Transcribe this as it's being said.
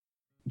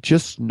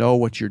just know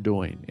what you're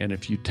doing. And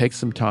if you take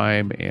some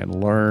time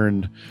and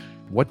learn,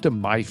 what do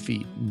my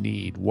feet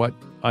need? What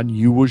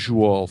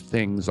unusual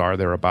things are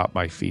there about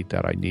my feet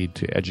that I need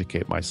to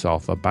educate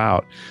myself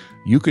about?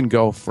 You can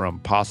go from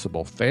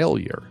possible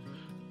failure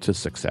to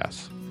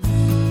success.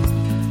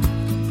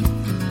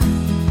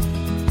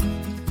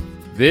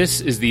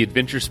 This is the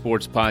Adventure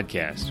Sports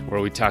Podcast,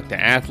 where we talk to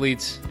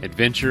athletes,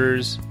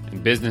 adventurers,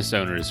 and business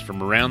owners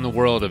from around the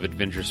world of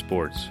adventure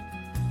sports.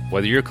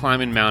 Whether you're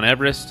climbing Mount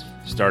Everest,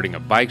 starting a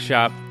bike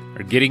shop,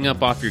 or getting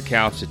up off your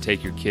couch to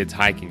take your kids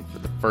hiking for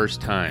the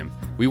first time,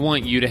 we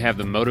want you to have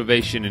the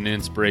motivation and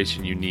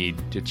inspiration you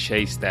need to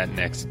chase that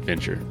next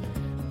adventure.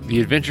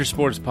 The Adventure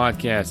Sports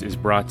Podcast is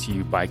brought to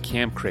you by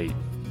Camp Crate,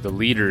 the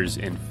leaders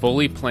in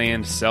fully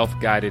planned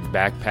self-guided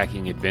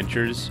backpacking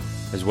adventures,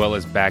 as well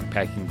as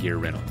backpacking gear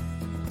rental.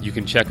 You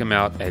can check them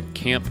out at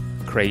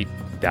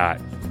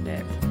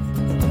campcrate.net.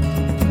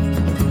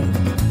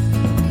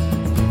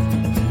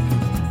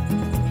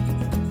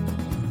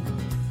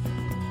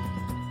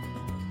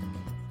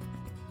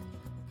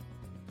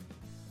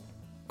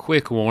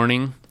 Quick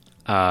warning,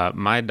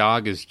 my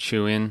dog is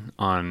chewing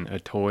on a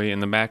toy in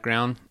the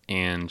background,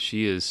 and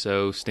she is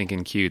so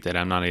stinking cute that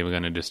I'm not even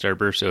going to disturb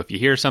her. So if you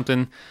hear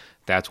something,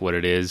 that's what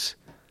it is.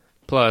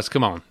 Plus,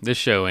 come on, this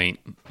show ain't,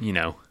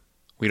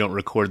 we don't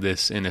record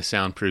this in a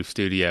soundproof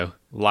studio.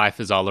 Life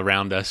is all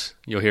around us.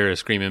 You'll hear a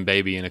screaming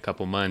baby in a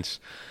couple months.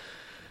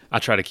 I'll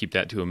try to keep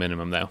that to a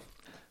minimum, though.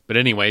 But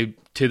anyway,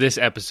 to this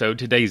episode,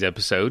 today's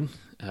episode,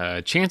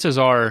 chances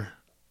are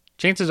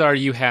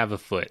you have a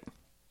foot.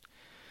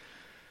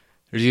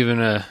 There's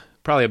even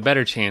probably a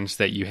better chance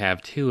that you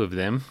have two of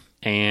them,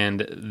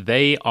 and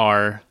they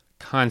are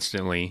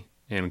constantly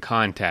in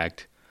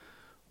contact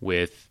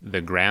with the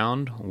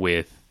ground,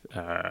 with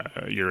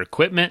your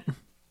equipment.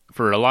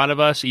 For a lot of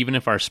us, even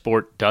if our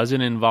sport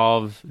doesn't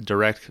involve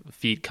direct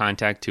feet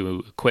contact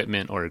to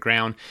equipment or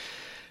ground,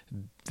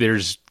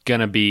 there's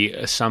going to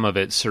be some of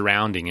it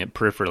surrounding it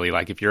peripherally.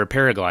 Like if you're a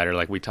paraglider,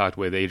 like we talked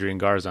with Adrian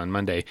Garza on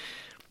Monday,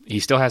 he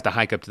still has to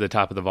hike up to the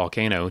top of the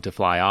volcano to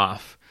fly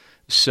off.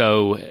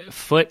 So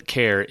foot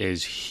care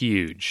is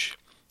huge.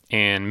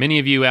 And many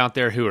of you out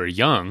there who are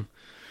young,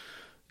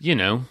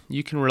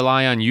 you can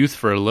rely on youth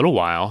for a little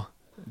while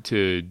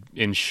to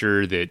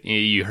ensure that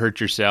you hurt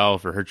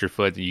yourself or hurt your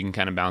foot, that you can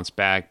kind of bounce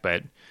back.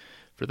 But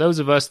for those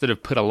of us that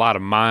have put a lot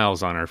of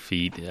miles on our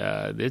feet,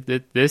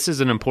 this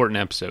is an important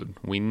episode.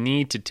 We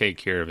need to take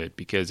care of it,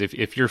 because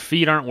if your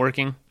feet aren't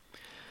working,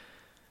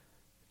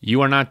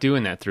 you are not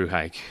doing that through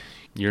hike.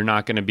 You're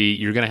going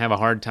to have a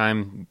hard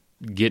time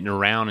getting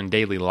around in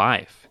daily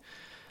life.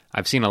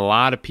 I've seen a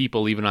lot of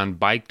people, even on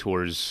bike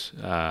tours,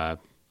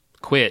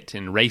 quit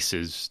in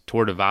races,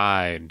 Tour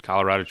Divide,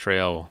 Colorado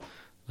Trail,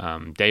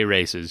 day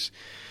races,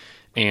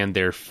 and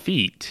their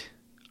feet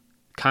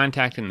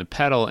contacting the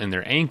pedal and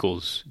their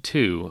ankles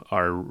too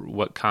are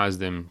what caused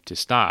them to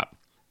stop.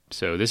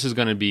 So this is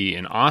going to be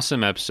an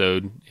awesome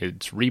episode.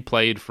 It's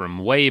replayed from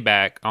way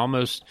back,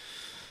 almost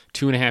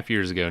 2.5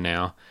 years ago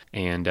now,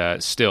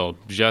 and still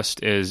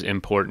just as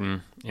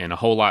important, and a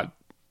whole lot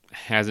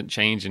hasn't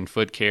changed in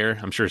foot care.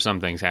 I'm sure some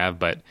things have,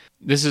 but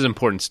this is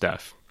important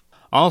stuff.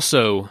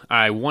 Also,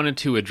 I wanted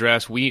to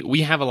address,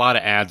 we have a lot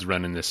of ads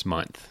running this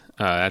month.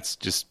 That's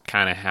just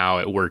kind of how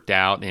it worked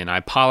out, and I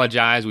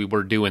apologize. We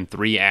were doing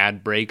 3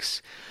 ad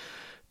breaks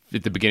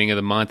at the beginning of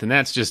the month, and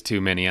that's just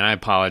too many, and I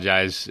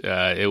apologize.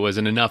 It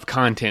wasn't enough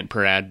content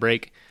per ad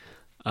break,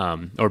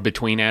 or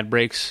between ad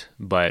breaks,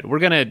 but we're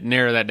going to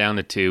narrow that down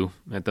to 2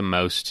 at the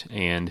most.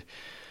 And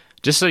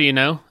just so you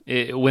know,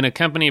 when a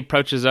company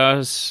approaches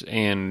us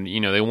and,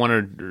 they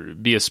want to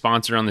be a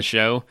sponsor on the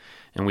show,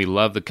 and we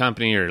love the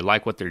company or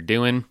like what they're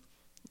doing,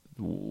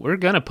 we're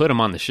going to put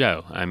them on the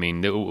show. I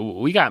mean,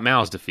 we got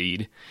mouths to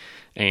feed,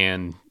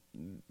 and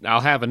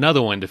I'll have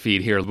another one to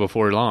feed here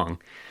before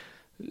long.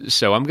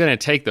 So I'm going to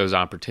take those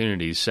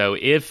opportunities. So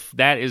if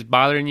that is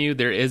bothering you,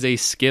 there is a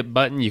skip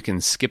button. You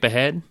can skip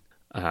ahead.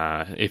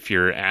 If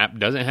your app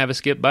doesn't have a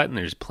skip button,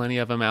 there's plenty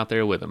of them out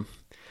there with them.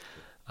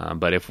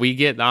 But if we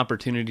get the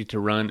opportunity to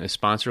run a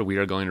sponsor, we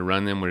are going to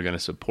run them. We're going to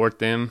support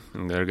them,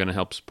 and they're going to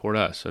help support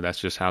us. So that's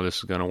just how this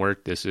is going to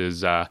work. This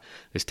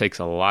takes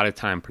a lot of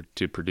time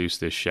to produce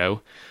this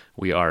show.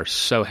 We are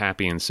so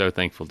happy and so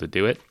thankful to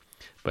do it.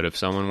 But if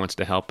someone wants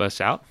to help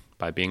us out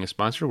by being a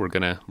sponsor, we're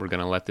gonna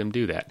let them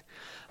do that.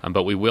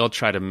 But we will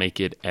try to make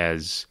it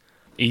as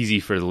easy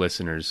for the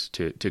listeners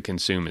to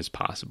consume as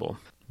possible,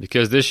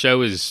 because this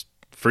show is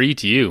free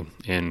to you,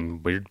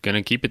 and we're going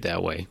to keep it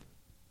that way.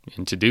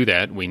 And to do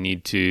that, we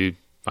need to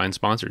find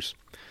sponsors.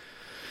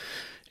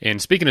 And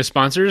speaking of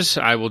sponsors,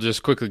 I will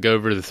just quickly go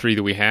over the 3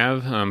 that we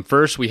have.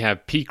 First, we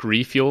have Peak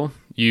Refuel.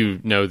 You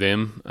know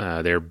them.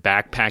 They're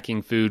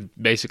backpacking food,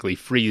 basically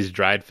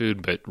freeze-dried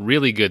food, but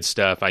really good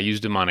stuff. I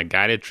used them on a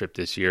guided trip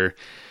this year.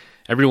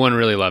 Everyone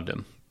really loved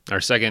them.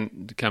 Our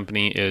second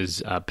company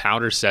is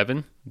Powder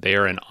 7. They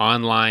are an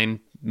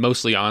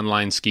mostly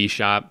online ski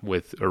shop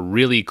with a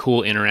really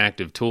cool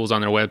interactive tools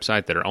on their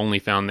website that are only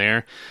found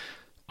there.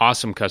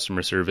 Awesome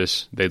customer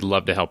service. They'd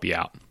love to help you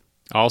out.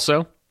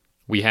 Also,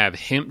 We have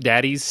Hemp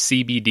Daddy's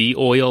CBD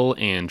oil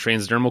and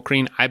transdermal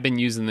cream. I've been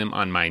using them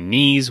on my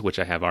knees, which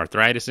I have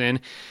arthritis in.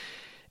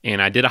 And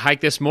I did a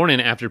hike this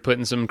morning after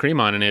putting some cream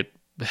on, and it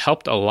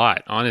helped a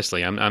lot.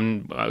 Honestly,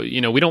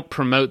 we don't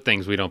promote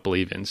things we don't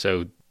believe in.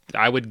 So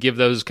I would give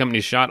those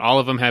companies a shot. All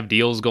of them have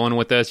deals going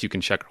with us. You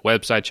can check our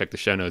website, check the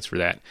show notes for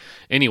that.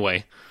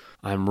 Anyway,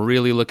 I'm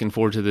really looking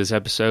forward to this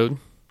episode.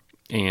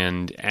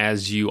 And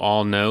as you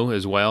all know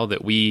as well,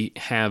 that we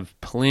have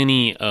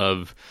plenty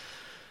of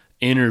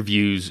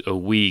interviews a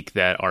week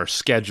that are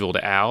scheduled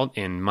out,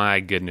 and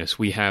my goodness,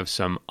 we have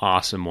some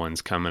awesome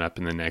ones coming up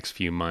in the next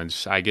few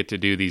months. I get to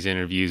do these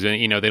interviews, and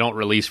they don't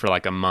release for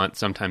like a month,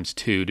 sometimes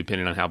two,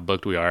 depending on how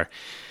booked we are.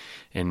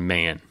 And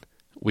man,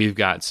 we've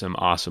got some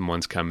awesome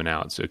ones coming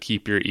out. So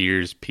keep your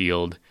ears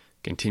peeled,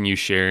 continue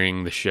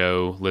sharing the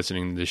show,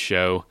 listening to the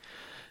show,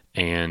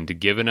 and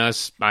giving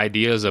us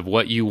ideas of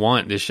what you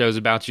want. This show's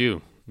about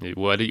you.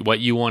 What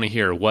you want to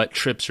hear. What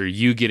trips are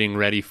you getting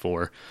ready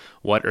for?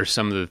 What are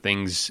some of the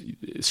things,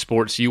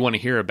 sports you want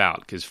to hear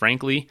about? Because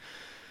frankly,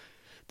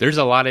 there's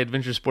a lot of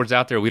adventure sports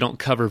out there we don't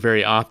cover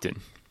very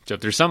often. So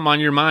if there's something on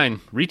your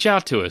mind, reach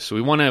out to us.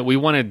 We want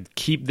to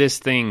keep this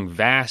thing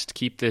vast,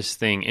 keep this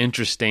thing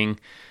interesting.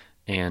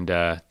 And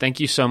thank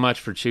you so much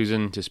for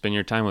choosing to spend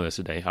your time with us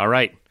today. All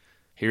right,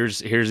 here's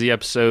the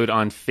episode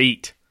on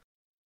feet.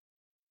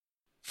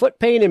 Foot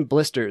pain and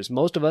blisters.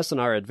 Most of us in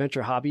our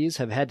adventure hobbies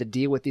have had to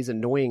deal with these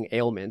annoying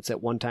ailments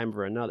at one time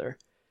or another.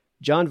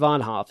 John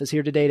Von Hoff is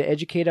here today to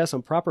educate us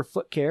on proper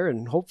foot care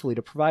and hopefully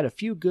to provide a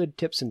few good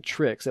tips and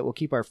tricks that will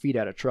keep our feet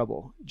out of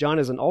trouble. John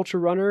is an ultra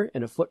runner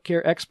and a foot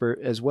care expert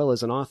as well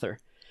as an author.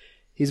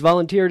 He's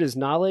volunteered his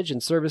knowledge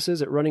and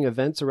services at running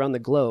events around the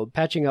globe,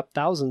 patching up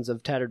thousands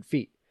of tattered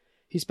feet.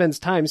 He spends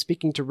time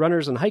speaking to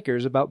runners and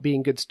hikers about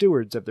being good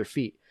stewards of their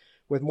feet.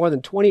 With more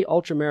than 20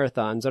 ultra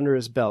marathons under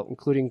his belt,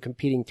 including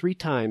competing 3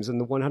 times in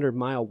the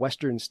 100-mile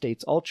Western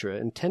States Ultra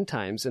and 10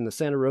 times in the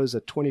Santa Rosa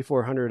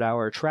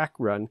 2400-hour track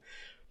run,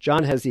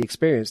 John has the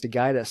experience to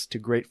guide us to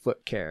great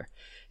foot care.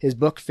 His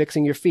book,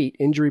 Fixing Your Feet,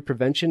 Injury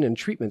Prevention and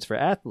Treatments for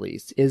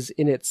Athletes, is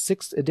in its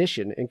 6th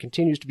edition and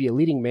continues to be a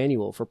leading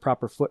manual for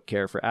proper foot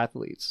care for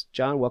athletes.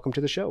 John, welcome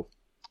to the show.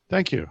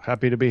 Thank you.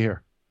 Happy to be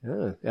here.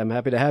 Yeah, I'm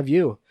happy to have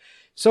you.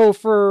 So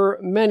for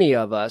many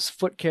of us,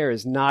 foot care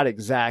is not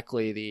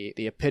exactly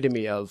the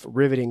epitome of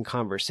riveting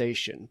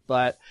conversation,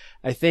 but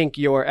I think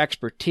your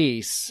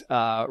expertise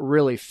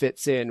really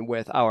fits in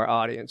with our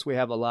audience. We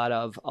have a lot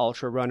of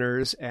ultra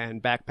runners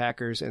and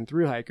backpackers and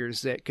thru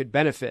hikers that could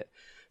benefit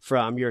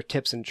from your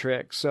tips and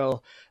tricks.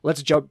 So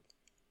let's jump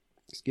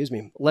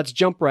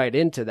right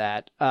into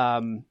that.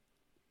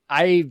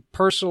 I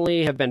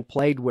personally have been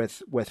plagued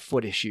with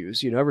foot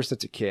issues. Ever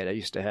since a kid, I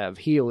used to have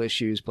heel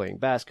issues playing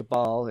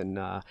basketball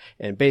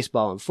and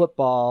baseball and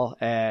football,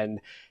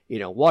 and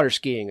water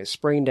skiing. I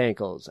sprained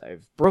ankles.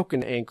 I've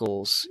broken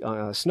ankles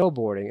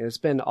snowboarding, and it's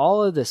been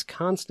all of this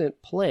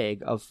constant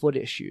plague of foot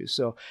issues.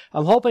 So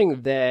I'm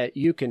hoping that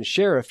you can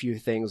share a few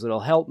things that'll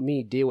help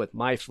me deal with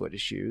my foot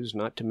issues,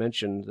 not to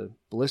mention the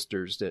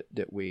blisters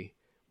that we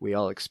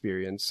all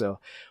experience. So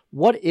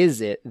what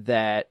is it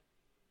that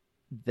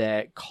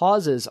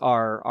causes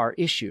our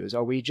issues?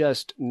 Are we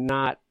just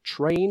not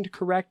trained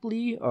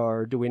correctly,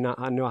 or do we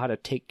not know how to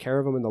take care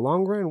of them in the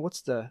long run?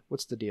 What's the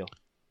deal?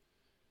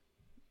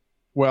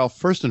 Well,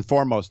 first and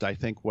foremost, I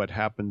think what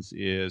happens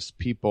is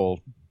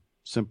people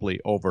simply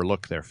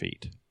overlook their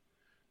feet.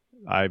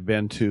 I've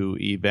been to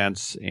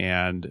events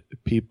and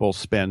people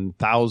spend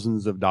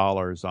thousands of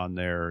dollars on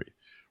their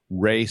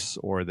race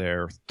or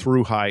their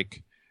thru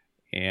hike,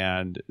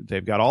 and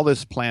they've got all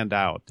this planned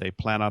out. They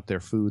plan out their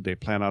food, they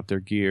plan out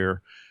their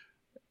gear,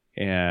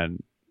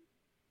 and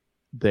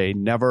they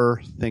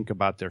never think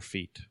about their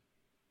feet.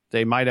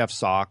 They might have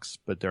socks,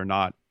 but they're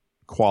not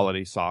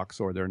quality socks,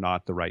 or they're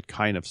not the right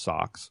kind of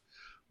socks,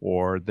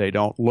 or they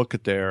don't look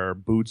at their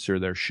boots or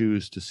their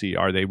shoes to see,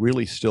 are they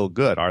really still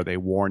good? Are they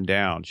worn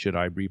down? Should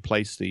I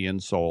replace the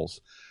insoles?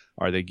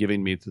 Are they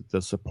giving me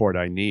the support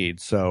I need?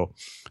 So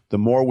the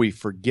more we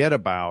forget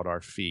about our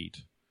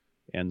feet,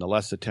 and the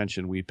less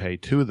attention we pay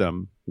to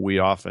them, we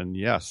often,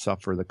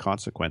 suffer the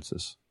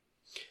consequences.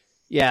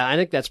 Yeah, I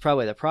think that's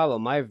probably the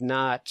problem. I've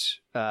not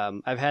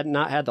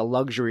had the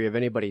luxury of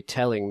anybody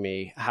telling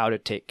me how to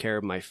take care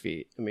of my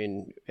feet. I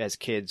mean, as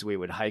kids, we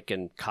would hike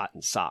in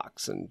cotton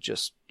socks, and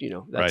just,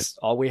 that's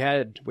all we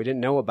had. We didn't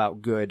know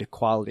about good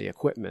quality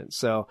equipment.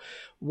 So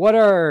what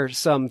are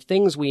some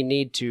things we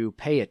need to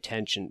pay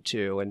attention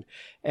to?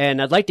 And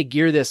I'd like to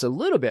gear this a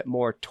little bit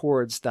more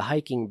towards the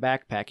hiking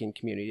backpacking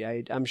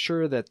community. I'm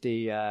sure that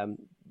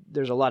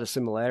there's a lot of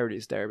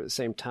similarities there, but at the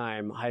same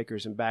time,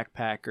 hikers and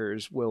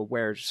backpackers will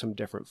wear some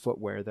different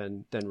footwear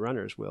than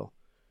runners will.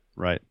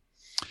 Right.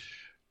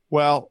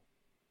 Well,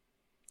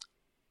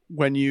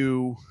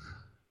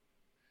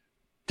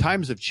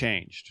 times have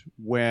changed.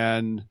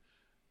 When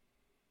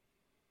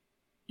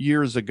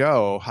years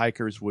ago,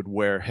 hikers would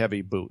wear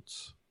heavy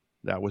boots.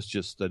 That was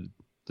just the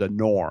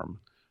norm.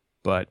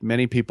 But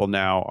many people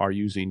now are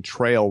using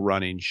trail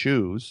running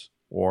shoes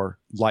or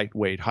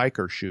lightweight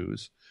hiker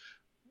shoes.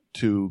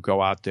 to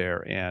go out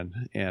there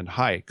and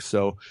hike.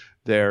 So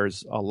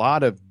there's a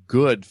lot of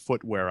good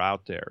footwear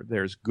out there.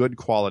 There's good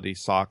quality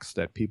socks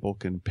that people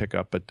can pick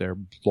up at their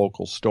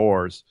local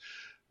stores.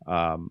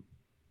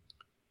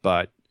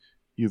 But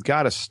you've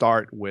got to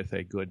start with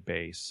a good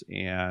base.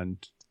 And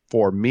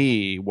for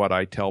me, what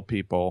I tell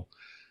people,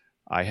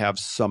 I have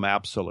some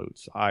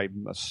absolutes.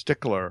 I'm a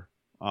stickler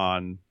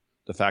on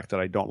the fact that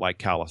I don't like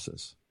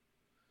calluses.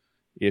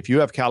 If you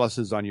have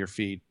calluses on your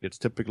feet, it's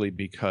typically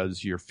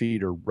because your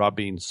feet are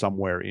rubbing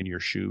somewhere in your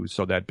shoes,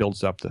 so that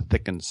builds up the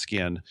thickened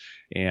skin.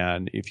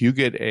 And if you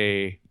get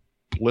a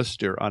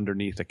blister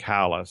underneath a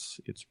callus,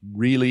 it's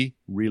really,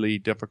 really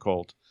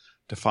difficult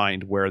to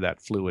find where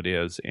that fluid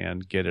is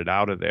and get it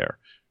out of there.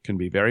 It can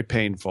be very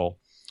painful.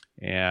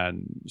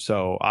 And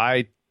so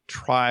I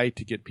try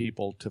to get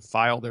people to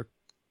file their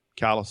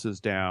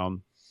calluses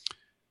down.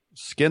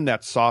 Skin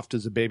that's soft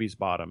as a baby's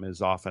bottom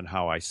is often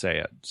how I say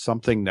it.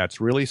 Something that's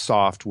really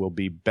soft will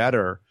be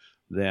better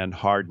than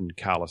hardened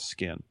callus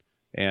skin.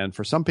 And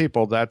for some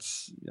people,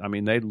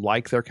 they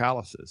like their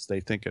calluses. They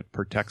think it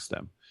protects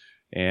them.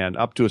 And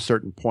up to a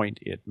certain point,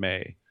 it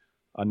may.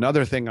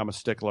 Another thing I'm a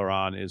stickler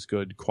on is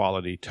good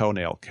quality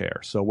toenail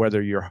care. So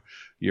whether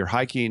you're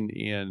hiking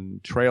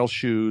in trail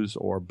shoes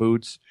or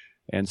boots,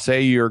 and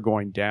say you're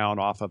going down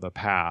off of a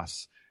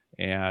pass,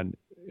 and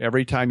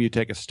every time you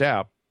take a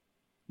step,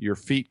 your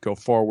feet go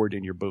forward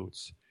in your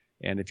boots.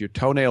 And if your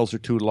toenails are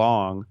too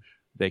long,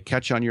 they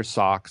catch on your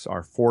socks,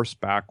 are forced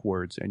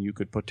backwards, and you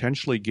could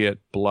potentially get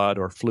blood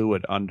or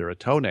fluid under a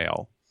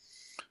toenail.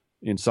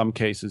 In some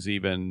cases,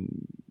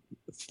 even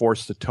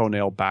force the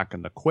toenail back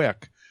in the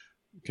quick.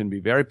 It can be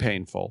very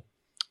painful.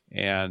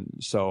 And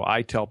so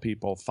I tell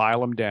people, file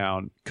them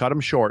down, cut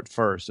them short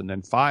first, and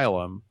then file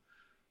them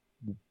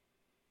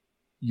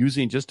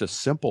using just a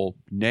simple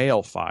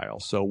nail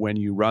file. So when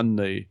you run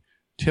the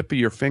tip of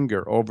your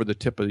finger over the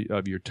tip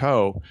of your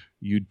toe,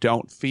 you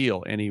don't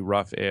feel any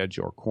rough edge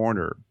or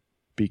corner,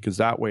 because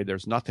that way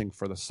there's nothing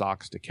for the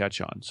socks to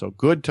catch on. So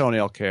good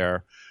toenail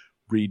care,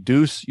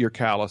 reduce your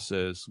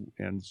calluses,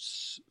 and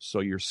so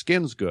your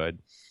skin's good.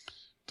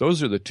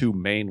 Those are the two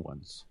main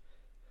ones.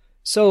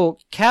 So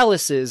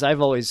calluses,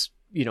 I've always,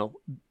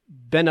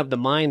 been of the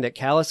mind that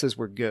calluses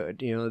were good,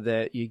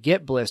 that you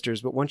get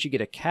blisters, but once you get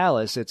a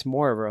callus, it's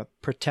more of a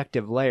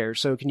protective layer.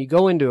 So can you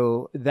go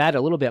into that a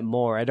little bit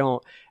more? I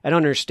don't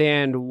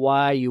understand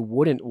why you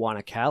wouldn't want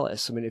a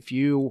callus. I mean, if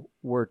you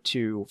were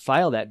to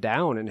file that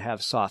down and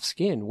have soft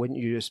skin, wouldn't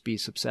you just be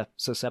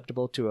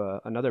susceptible to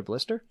another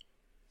blister?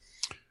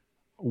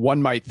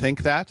 One might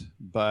think that,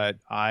 but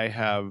I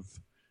have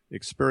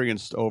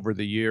experienced over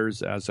the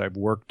years as I've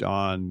worked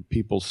on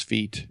people's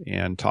feet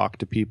and talked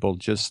to people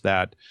just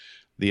that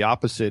the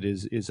opposite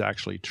is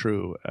actually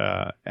true.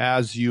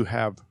 As you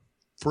have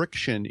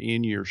friction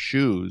in your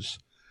shoes,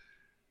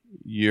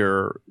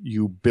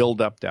 you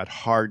build up that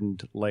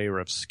hardened layer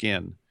of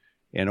skin.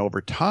 And over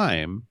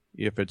time,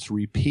 if it's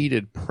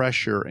repeated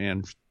pressure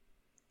and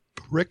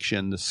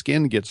friction, the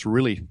skin gets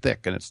really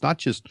thick. And it's not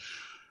just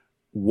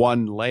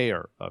one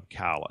layer of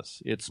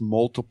callus. It's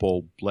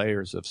multiple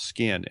layers of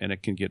skin, and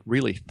it can get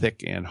really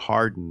thick and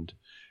hardened.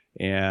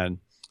 And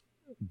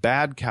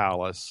bad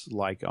callus,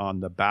 like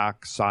on the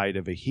back side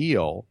of a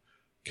heel,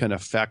 can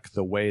affect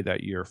the way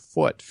that your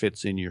foot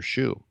fits in your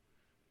shoe.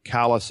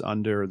 Callus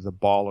under the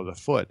ball of the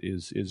foot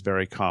is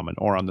very common,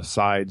 or on the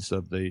sides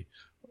of the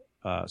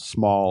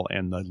small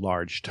and the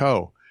large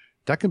toe.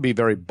 That can be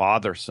very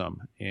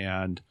bothersome.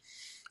 And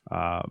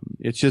I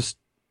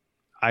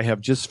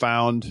have just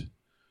found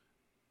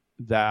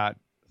that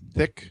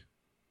thick,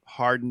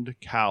 hardened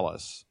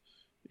callus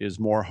is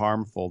more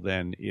harmful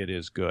than it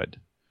is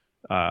good.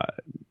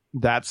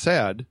 That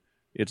said,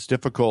 it's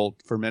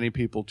difficult for many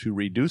people to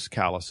reduce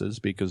calluses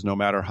because no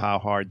matter how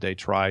hard they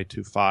try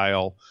to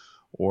file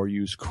or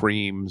use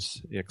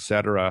creams,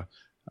 etc.,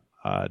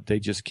 they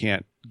just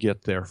can't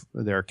get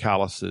their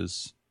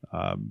calluses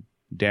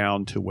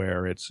down to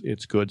where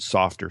it's good,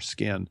 softer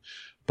skin.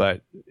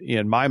 But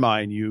in my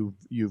mind,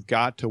 you've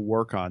got to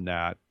work on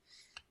that.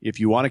 If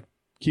you want to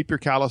keep your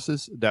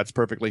calluses, that's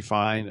perfectly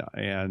fine,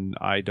 and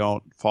I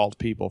don't fault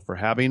people for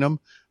having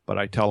them, but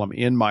I tell them,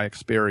 in my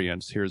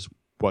experience, here's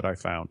what I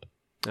found.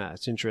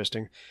 It's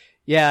interesting.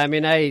 Yeah, I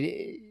mean,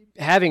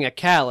 having a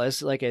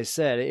callus, like I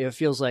said, it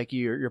feels like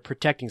you're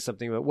protecting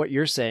something, but what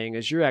you're saying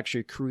is you're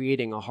actually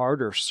creating a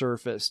harder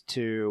surface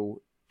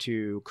to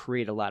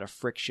create a lot of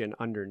friction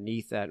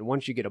underneath that. And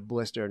once you get a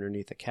blister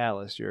underneath a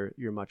callus,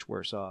 you're much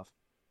worse off.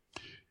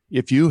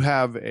 If you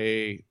have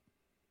a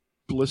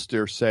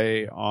blister,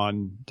 say,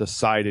 on the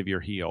side of your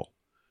heel,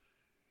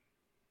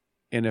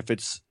 and if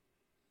it's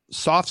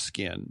soft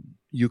skin,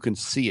 you can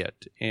see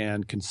it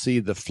and can see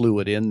the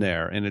fluid in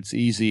there, and it's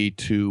easy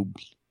to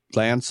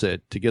lance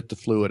it to get the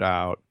fluid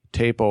out,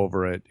 tape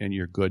over it, and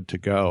you're good to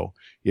go.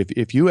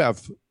 If you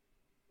have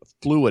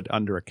fluid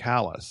under a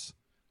callus,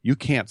 you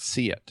can't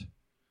see it.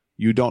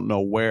 You don't know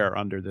where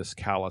under this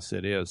callus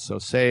it is. So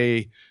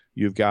say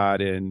you've got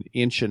 1.5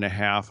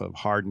 inches of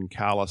hardened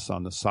callus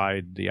on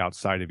the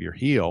outside of your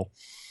heel.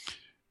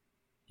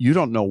 you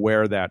don't know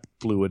where that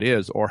fluid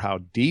is or how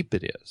deep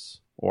it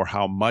is or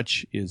how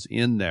much is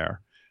in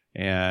there.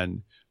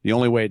 And the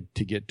only way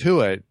to get to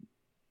it,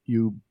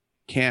 you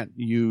can't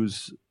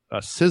use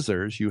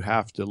scissors. You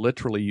have to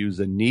literally use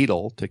a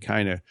needle to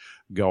kind of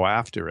go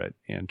after it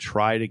and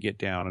try to get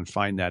down and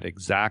find that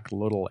exact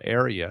little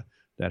area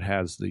that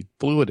has the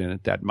fluid in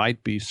it that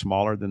might be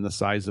smaller than the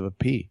size of a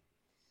pea.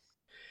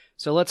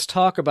 So let's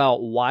talk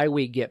about why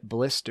we get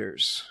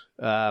blisters.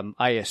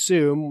 I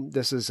assume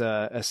this is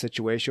a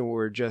situation where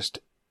we're just,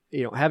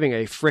 having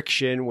a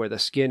friction where the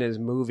skin is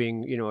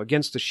moving,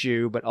 against the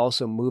shoe, but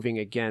also moving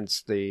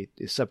against the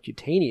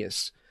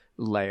subcutaneous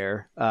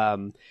layer.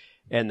 And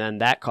then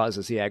that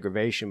causes the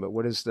aggravation. But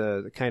what is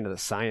the kind of the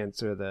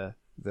science or the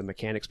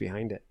mechanics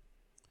behind it?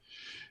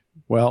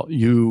 Well,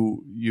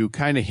 you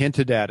kind of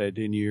hinted at it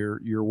in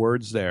your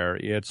words there.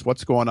 It's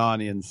what's going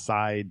on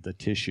inside the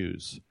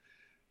tissues.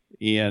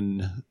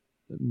 In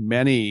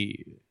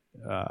many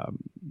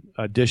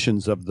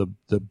editions of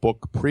the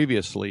book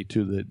previously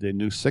to the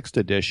new 6th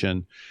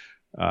edition,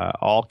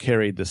 all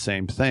carried the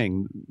same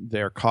thing.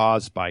 They're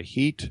caused by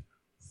heat,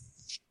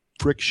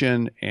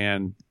 friction,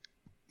 and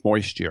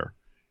moisture.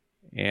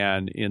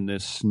 And in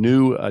this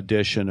new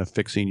edition of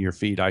Fixing Your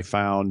Feet, I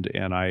found,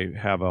 and I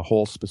have a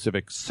whole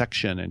specific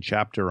section and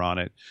chapter on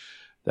it,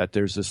 that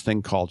there's this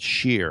thing called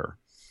shear.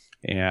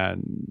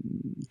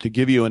 And to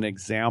give you an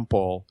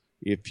example,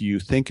 if you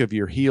think of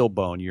your heel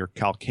bone, your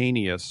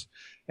calcaneus,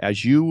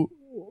 as you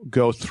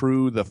go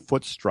through the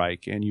foot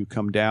strike and you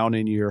come down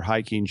in your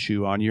hiking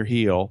shoe on your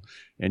heel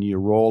and you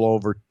roll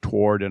over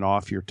toward and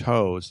off your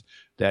toes,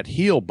 that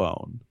heel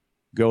bone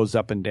goes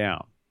up and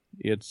down.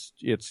 It's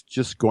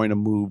just going to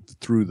move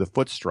through the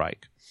foot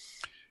strike.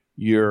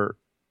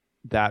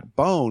 That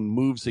bone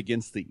moves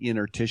against the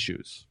inner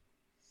tissues.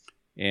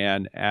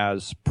 And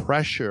as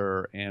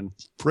pressure and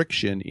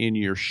friction in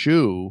your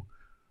shoe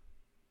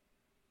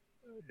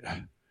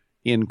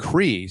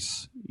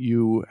increase,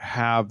 you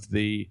have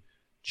the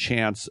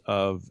chance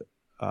of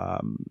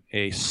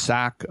a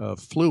sac of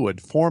fluid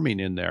forming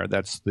in there.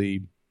 That's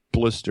the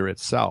blister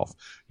itself.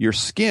 Your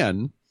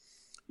skin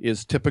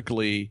is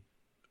typically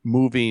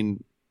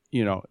moving,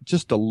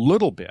 just a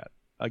little bit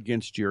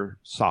against your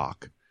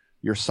sock.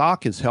 Your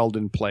sock is held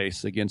in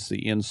place against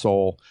the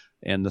insole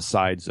and the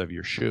sides of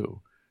your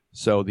shoe.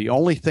 So the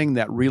only thing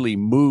that really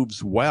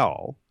moves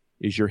well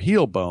is your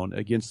heel bone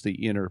against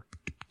the inner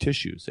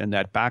tissues. And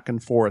that back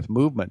and forth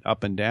movement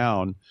up and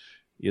down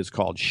is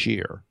called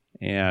shear.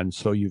 And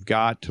so you've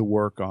got to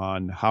work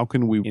on how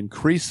can we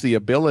increase the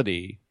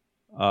ability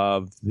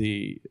of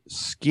the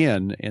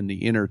skin and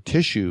the inner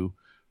tissue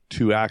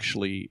to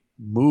actually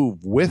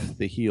move with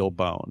the heel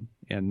bone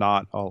and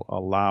not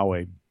allow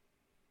a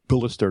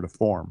blister to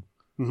form.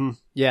 Mm-hmm.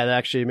 Yeah, that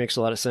actually makes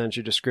a lot of sense.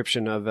 Your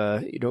description of,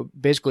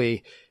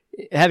 basically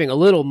having a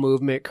little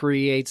movement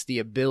creates the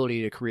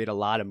ability to create a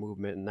lot of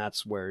movement, and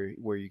that's where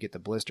you get the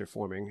blister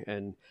forming.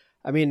 And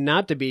I mean,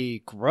 not to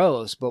be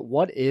gross, but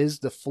what is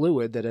the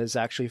fluid that is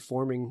actually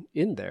forming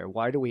in there?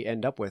 Why do we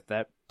end up with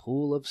that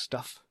pool of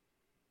stuff?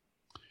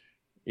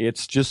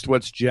 It's just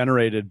what's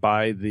generated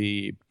by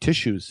the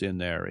tissues in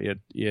there. It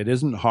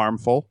isn't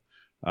harmful.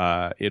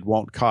 It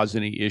won't cause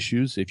any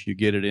issues if you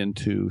get it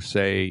into,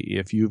 say,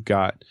 if you've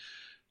got,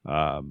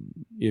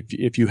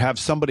 if you have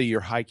somebody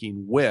you're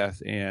hiking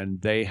with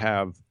and they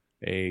have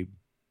a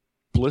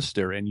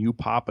blister and you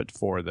pop it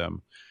for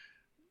them,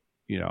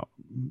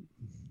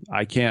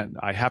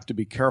 I have to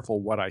be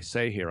careful what I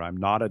say here. I'm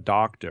not a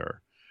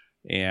doctor.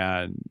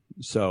 And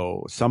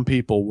so some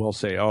people will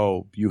say,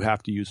 oh, you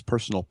have to use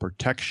personal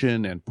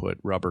protection and put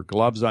rubber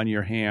gloves on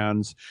your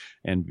hands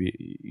and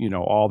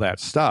all that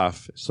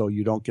stuff so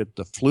you don't get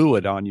the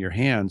fluid on your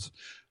hands.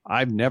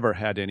 I've never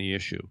had any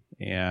issue.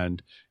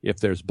 And if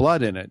there's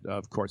blood in it,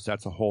 of course,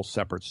 that's a whole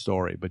separate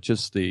story. But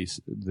just the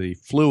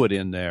fluid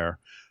in there,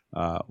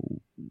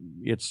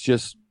 it's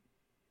just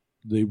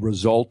the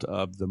result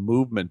of the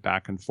movement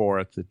back and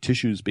forth. The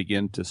tissues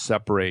begin to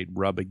separate,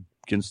 rub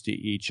against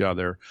each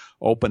other,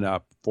 open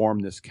up, form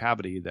this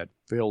cavity that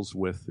fills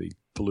with the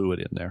fluid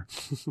in there.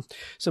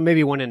 So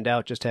maybe when in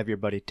doubt, just have your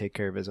buddy take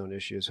care of his own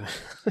issues.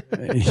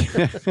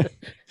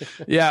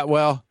 Yeah,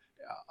 well,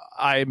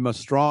 I'm a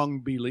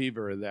strong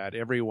believer that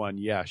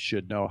everyone,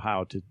 should know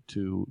how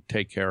to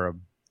take care of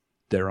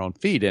their own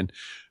feet. And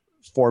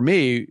for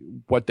me,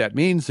 what that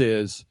means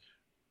is,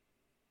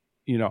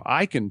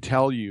 I can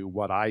tell you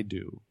what I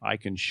do. I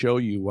can show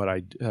you what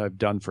I have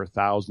done for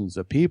thousands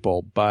of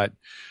people. But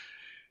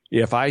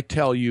if I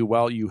tell you,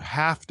 well, you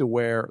have to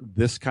wear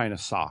this kind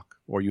of sock,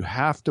 or you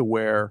have to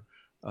wear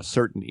a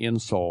certain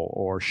insole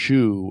or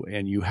shoe,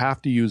 and you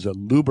have to use a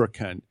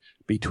lubricant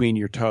between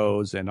your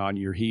toes and on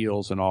your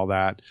heels and all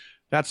that,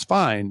 that's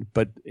fine.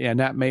 And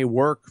that may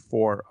work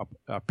for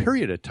a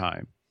period of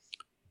time,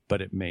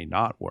 but it may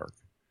not work.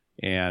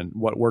 And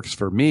what works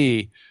for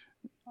me,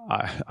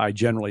 I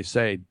generally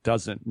say,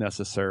 doesn't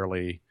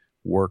necessarily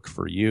work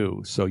for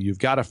you. So you've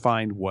got to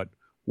find what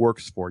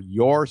works for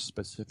your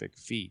specific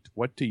feet.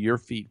 What do your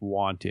feet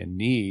want and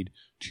need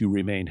to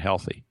remain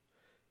healthy?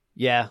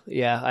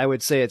 Yeah, I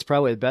would say it's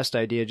probably the best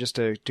idea just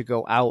to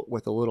go out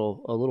with a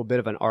little bit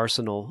of an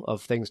arsenal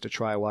of things to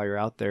try while you're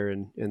out there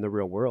in the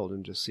real world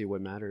and just see what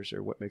matters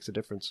or what makes a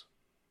difference.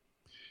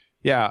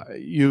 Yeah,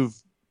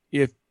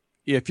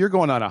 if you're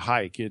going on a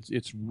hike,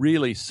 it's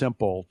really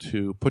simple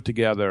to put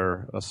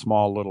together a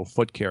small little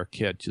foot care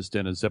kit just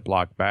in a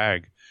Ziploc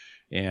bag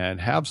and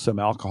have some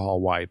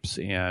alcohol wipes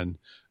and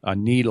a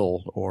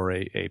needle or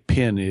a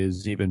pin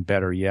is even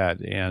better yet,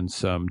 and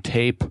some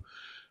tape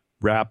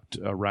wrapped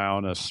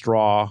around a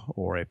straw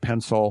or a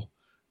pencil,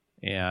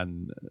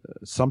 and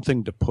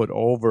something to put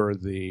over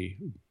the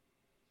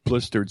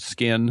blistered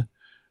skin,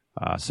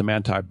 some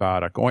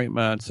antibiotic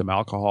ointment, some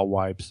alcohol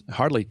wipes.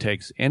 Hardly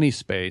takes any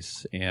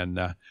space. And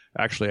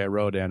actually, I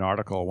wrote an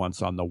article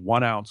once on the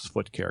 1 ounce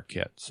foot care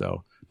kit.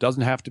 So it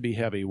doesn't have to be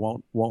heavy.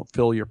 Won't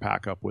fill your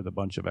pack up with a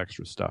bunch of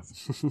extra stuff.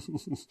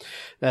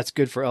 That's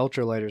good for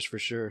ultralighters for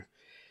sure.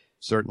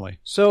 Certainly.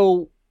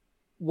 So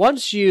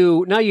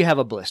now you have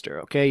a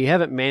blister, okay? You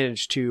haven't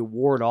managed to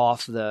ward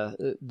off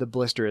the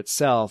blister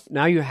itself.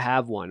 Now you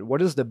have one.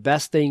 What is the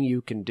best thing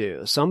you can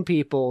do? Some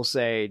people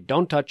say,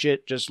 don't touch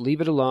it, just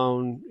leave it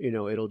alone.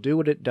 It'll do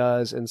what it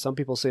does. And some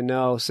people say,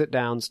 no, sit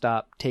down,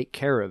 stop, take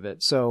care of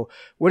it. So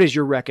what is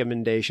your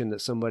recommendation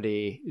that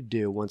somebody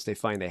do once they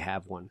find they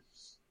have one?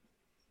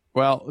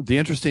 Well, the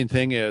interesting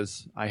thing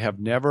is I have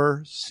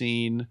never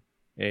seen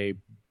a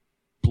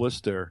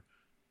blister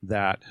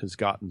that has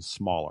gotten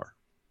smaller.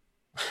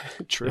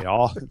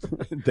 True.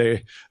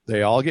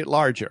 They all get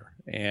larger,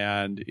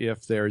 and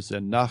if there's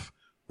enough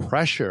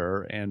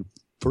pressure and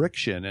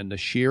friction and the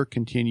shear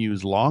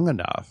continues long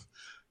enough,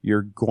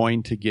 you're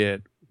going to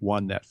get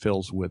one that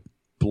fills with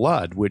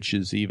blood, which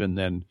is even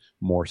then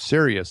more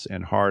serious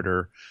and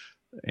harder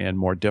and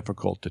more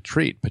difficult to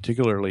treat,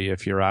 particularly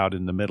if you're out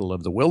in the middle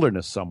of the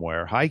wilderness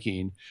somewhere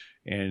hiking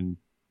and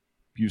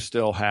you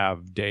still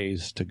have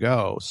days to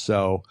go.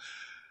 So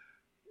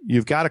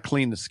you've got to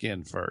clean the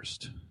skin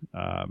first.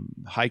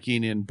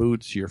 Hiking in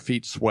boots, your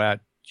feet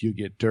sweat, you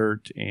get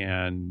dirt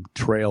and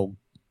trail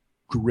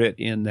grit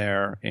in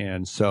there.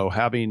 And so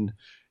having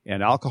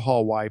an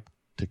alcohol wipe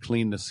to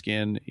clean the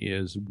skin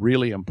is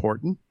really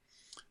important.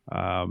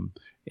 And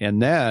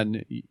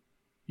then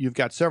you've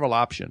got several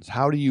options.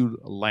 How do you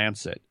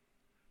lance it?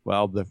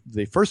 Well,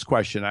 the first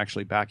question,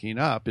 actually backing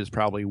up, is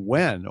probably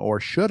when or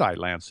should I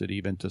lance it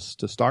even to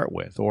start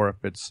with? Or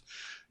if it's,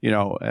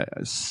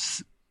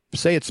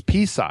 say it's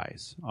pea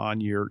size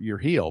on your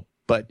heel,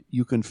 but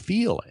you can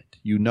feel it.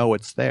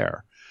 It's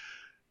there.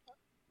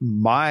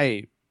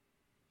 My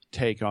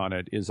take on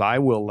it is I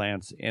will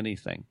lance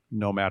anything,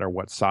 no matter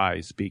what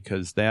size,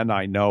 because then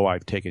I know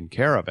I've taken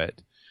care of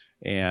it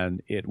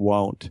and it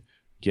won't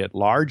get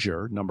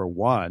larger, number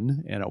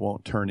one, and it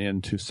won't turn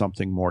into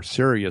something more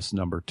serious,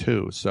 number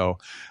two. So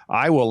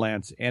I will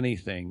lance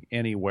anything,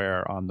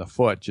 anywhere on the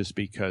foot, just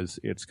because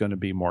it's going to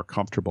be more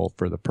comfortable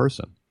for the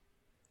person.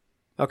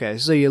 Okay,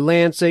 so you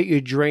lance it, you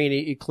drain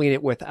it, you clean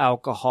it with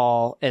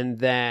alcohol, and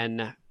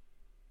then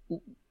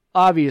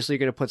obviously you're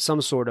going to put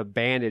some sort of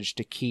bandage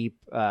to keep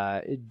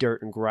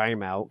dirt and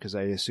grime out, because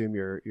I assume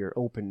you're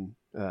open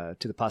to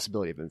the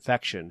possibility of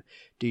infection.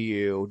 Do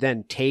you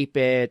then tape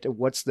it?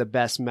 What's the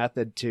best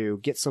method to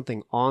get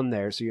something on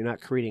there so you're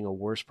not creating a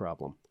worse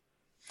problem?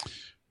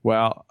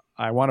 Well,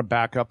 I want to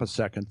back up a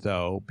second,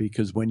 though,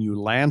 because when you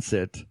lance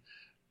it,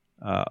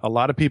 a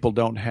lot of people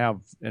don't have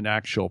an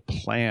actual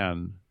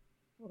plan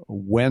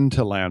when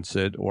to lance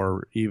it,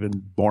 or even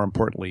more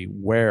importantly,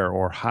 where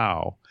or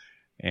how.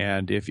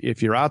 And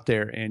if you're out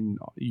there and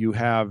you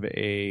have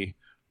a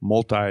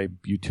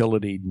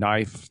multi-utility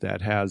knife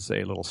that has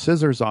a little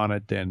scissors on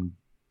it, then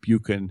you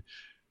can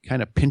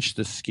kind of pinch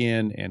the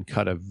skin and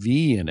cut a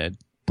V in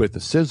it with the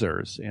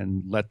scissors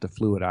and let the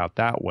fluid out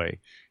that way.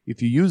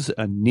 If you use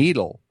a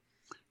needle,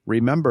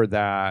 remember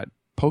that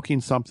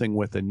poking something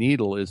with a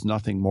needle is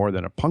nothing more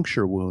than a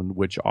puncture wound,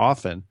 which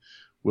often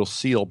will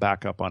seal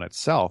back up on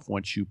itself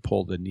once you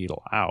pull the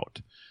needle out.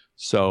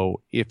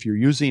 So if you're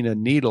using a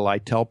needle, I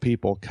tell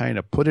people kind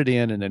of put it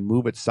in and then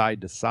move it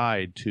side to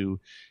side to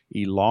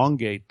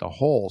elongate the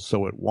hole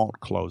so it won't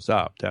close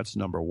up. That's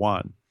number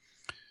one.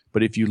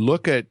 But if you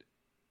look at,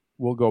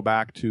 we'll go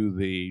back to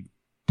the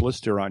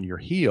blister on your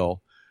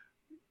heel,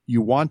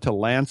 you want to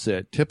lance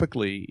it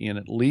typically in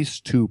at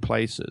least two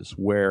places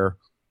where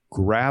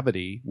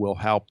gravity will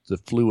help the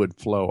fluid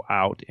flow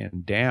out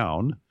and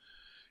down,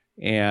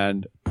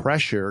 and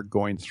pressure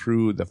going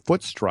through the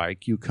foot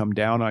strike. You come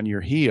down on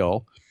your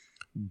heel.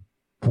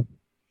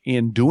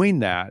 In doing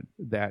that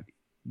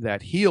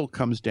heel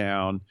comes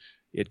down,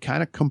 it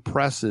kind of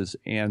compresses,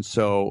 and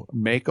so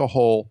make a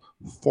hole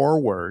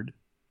forward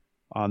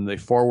on the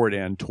forward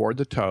end toward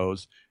the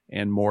toes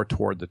and more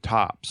toward the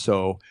top.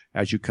 So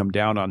as you come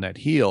down on that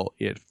heel,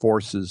 it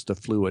forces the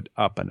fluid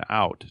up and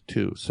out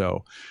too.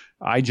 So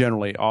I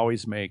generally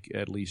always make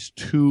at least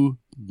two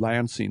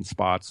lancing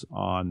spots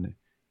on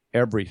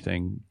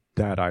everything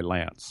that I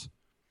lance.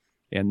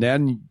 And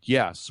then,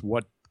 yes,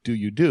 what do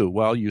you do?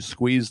 Well, you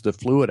squeeze the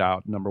fluid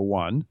out, number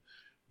one.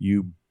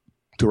 You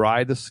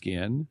dry the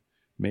skin.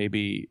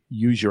 maybe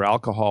use your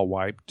alcohol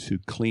wipe to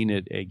clean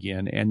it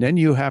again, and then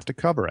you have to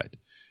cover it.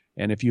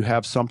 And if you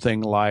have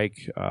something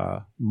like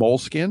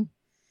moleskin,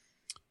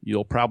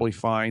 you'll probably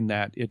find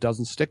that it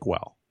doesn't stick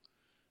well.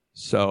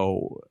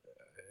 So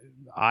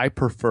I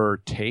prefer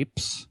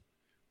tapes,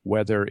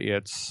 whether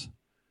it's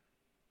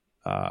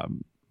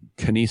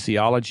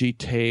kinesiology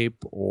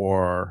tape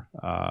or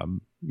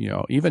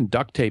even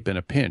duct tape in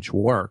a pinch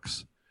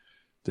works.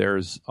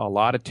 There's a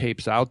lot of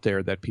tapes out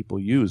there that people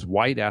use.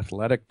 White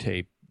athletic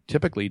tape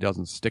typically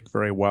doesn't stick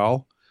very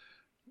well.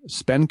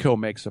 Spenco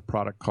makes a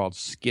product called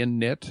Skin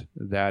Knit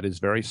that is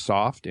very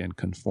soft and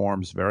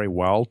conforms very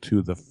well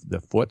to the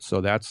foot,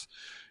 so that's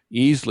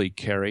easily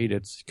carried.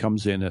 It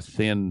comes in a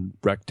thin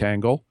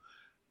rectangle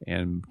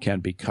and can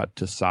be cut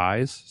to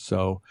size.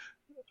 So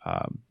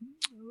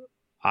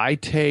I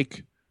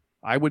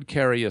would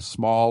carry a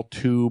small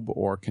tube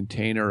or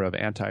container of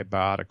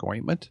antibiotic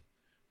ointment,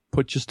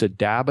 put just a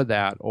dab of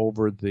that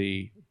over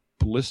the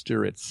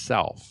blister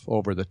itself,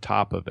 over the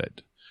top of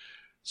it,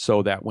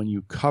 so that when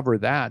you cover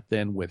that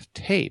then with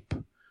tape,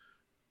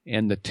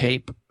 and the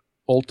tape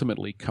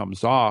ultimately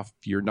comes off,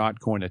 you're not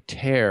going to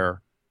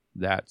tear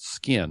that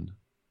skin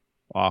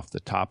off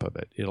the top of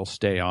it. It'll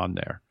stay on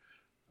there.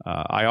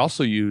 I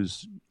also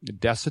use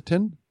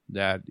Desitin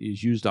that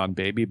is used on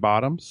baby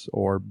bottoms,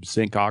 or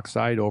zinc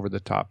oxide over the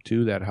top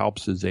too. That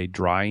helps as a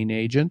drying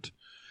agent.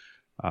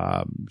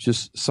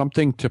 Just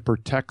something to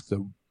protect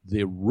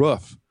the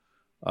roof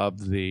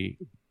of the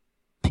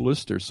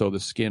blister so the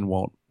skin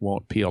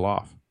won't peel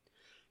off.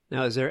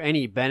 Now, is there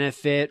any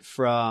benefit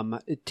from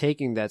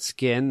taking that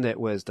skin that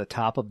was the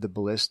top of the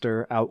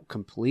blister out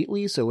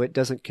completely so it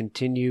doesn't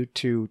continue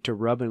to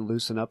rub and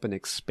loosen up and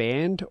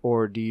expand?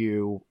 Or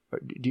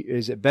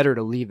is it better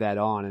to leave that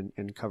on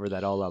and cover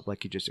that all up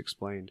like you just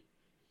explained?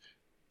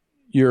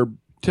 You're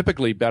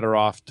typically better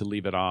off to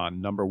leave it on.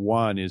 Number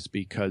one is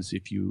because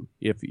if you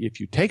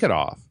take it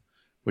off,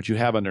 what you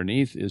have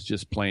underneath is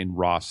just plain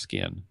raw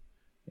skin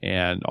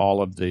and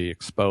all of the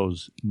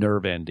exposed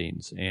nerve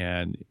endings,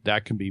 and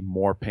that can be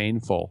more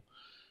painful,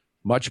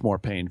 much more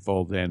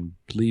painful than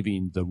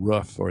leaving the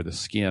roof or the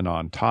skin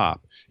on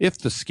top. If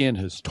the skin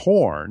has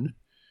torn,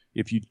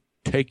 if you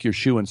take your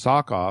shoe and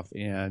sock off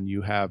and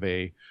you have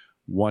a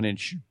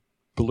 1-inch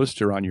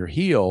blister on your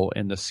heel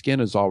and the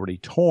skin is already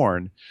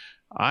torn,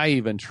 I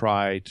even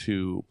try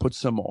to put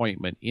some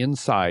ointment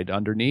inside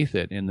underneath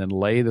it and then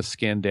lay the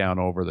skin down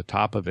over the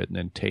top of it and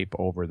then tape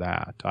over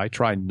that. I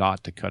try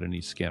not to cut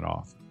any skin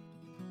off.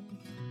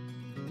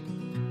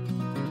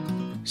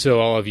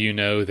 So all of you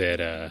know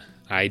that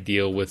I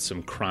deal with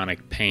some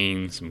chronic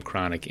pain, some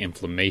chronic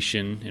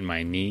inflammation in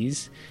my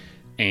knees,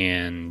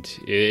 and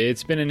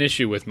it's been an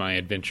issue with my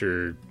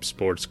adventure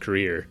sports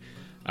career.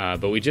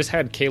 But we just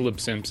had Caleb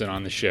Simpson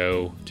on the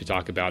show to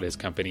talk about his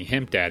company,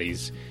 Hemp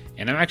Daddies,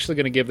 and I'm actually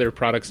going to give their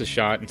products a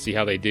shot and see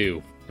how they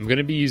do. I'm going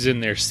to be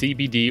using their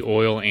CBD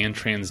oil and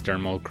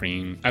transdermal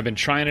cream. I've been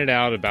trying it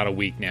out about a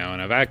week now,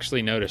 and I've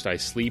actually noticed I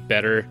sleep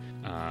better.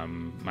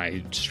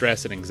 My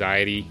stress and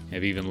anxiety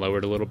have even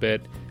lowered a little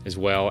bit, as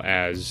well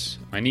as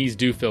my knees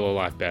do feel a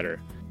lot better.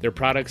 Their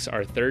products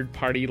are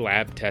third-party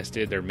lab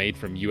tested. They're made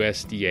from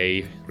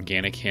USDA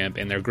organic hemp,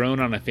 and they're grown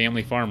on a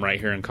family farm right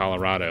here in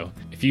Colorado.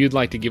 If you'd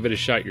like to give it a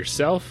shot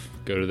yourself,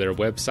 go to their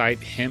website,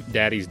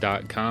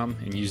 hempdaddies.com,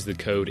 and use the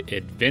code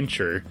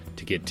ADVENTURE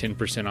to get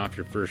 10% off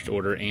your first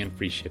order and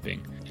free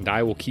shipping. And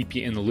I will keep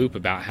you in the loop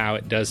about how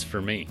it does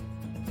for me.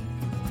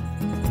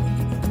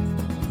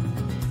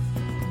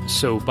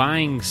 So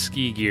buying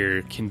ski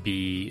gear can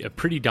be a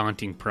pretty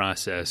daunting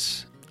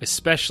process,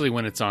 especially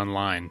when it's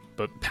online,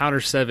 but Powder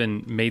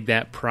 7 made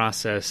that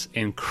process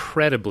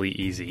incredibly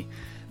easy.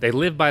 They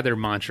live by their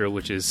mantra,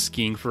 which is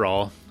skiing for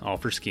all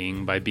for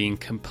skiing, by being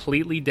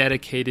completely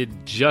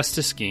dedicated just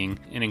to skiing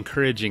and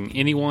encouraging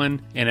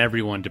anyone and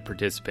everyone to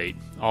participate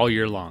all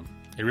year long.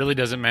 It really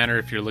doesn't matter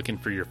if you're looking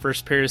for your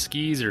first pair of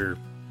skis or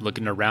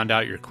looking to round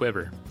out your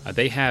quiver.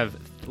 They have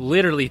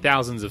literally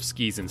thousands of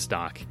skis in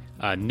stock,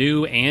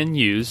 new and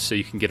used, so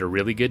you can get a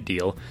really good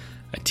deal.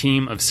 A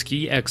team of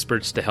ski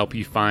experts to help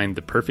you find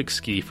the perfect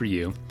ski for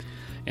you.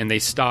 And they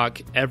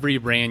stock every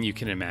brand you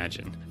can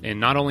imagine. And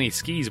not only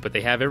skis, but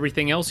they have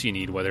everything else you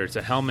need, whether it's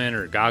a helmet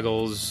or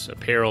goggles,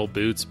 apparel,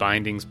 boots,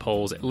 bindings,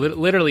 poles,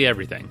 literally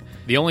everything.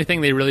 The only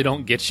thing they really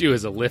don't get you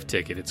is a lift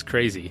ticket. It's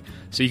crazy.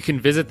 So you can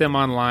visit them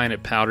online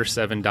at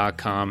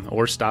powder7.com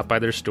or stop by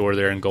their store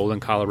there in Golden,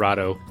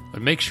 Colorado.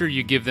 But make sure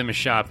you give them a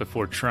shot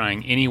before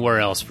trying anywhere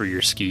else for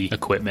your ski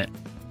equipment.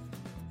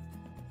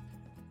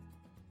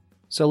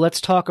 So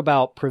let's talk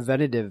about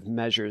preventative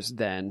measures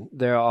then.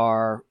 There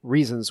are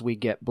reasons we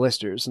get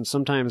blisters, and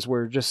sometimes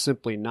we're just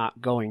simply not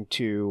going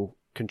to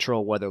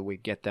control whether we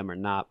get them or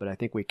not, but I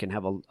think we can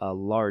have a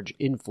large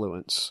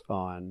influence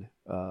on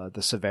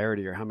the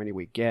severity or how many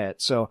we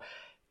get. So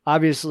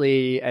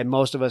obviously, and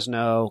most of us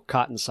know,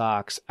 cotton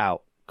socks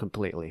out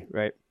completely,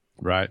 right?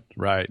 Right.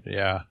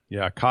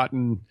 Yeah.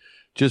 Cotton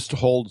just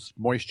holds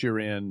moisture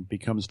in,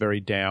 becomes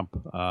very damp.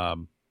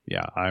 I'm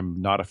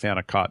not a fan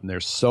of cotton.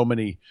 There's so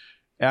many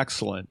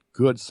excellent,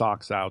 good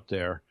socks out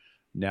there.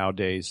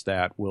 nowadays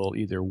that will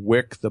either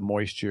wick the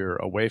moisture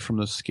away from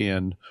the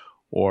skin,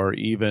 or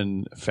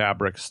even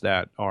fabrics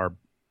that are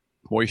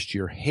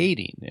moisture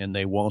hating, and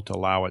they won't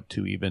allow it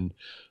to even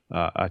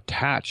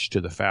attach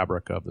to the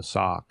fabric of the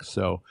sock.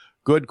 So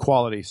good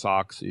quality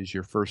socks is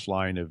your first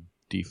line of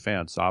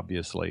defense,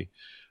 obviously.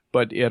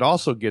 But it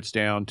also gets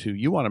down to,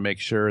 you want to make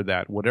sure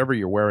that whatever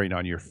you're wearing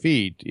on your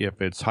feet,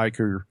 if it's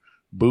hiker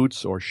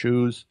boots or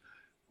shoes,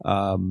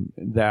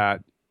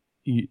 that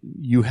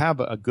you have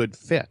a good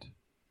fit.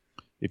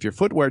 If your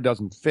footwear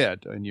doesn't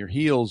fit and your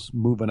heel's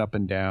moving up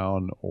and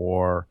down,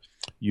 or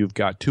you've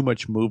got too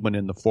much movement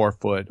in the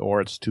forefoot, or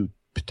it's too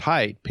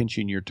tight,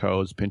 pinching your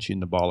toes, pinching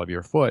the ball of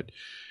your foot,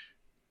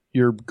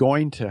 you're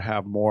going to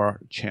have more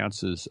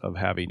chances of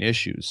having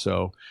issues.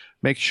 So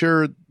make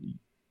sure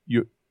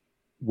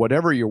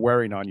whatever you're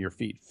wearing on your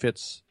feet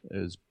fits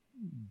as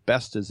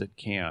best as it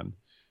can.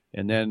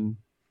 And then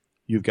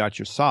you've got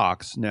your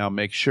socks. Now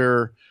make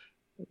sure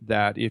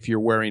that if you're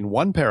wearing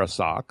one pair of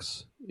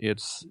socks,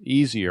 it's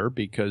easier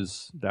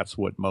because that's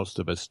what most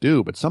of us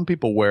do. But some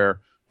people wear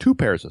two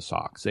pairs of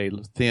socks, a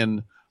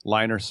thin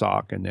liner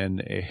sock and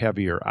then a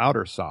heavier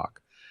outer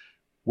sock.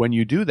 When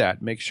you do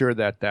that, make sure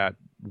that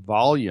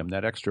volume,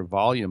 that extra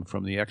volume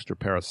from the extra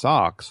pair of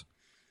socks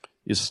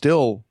is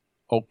still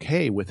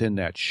okay within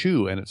that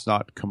shoe, and it's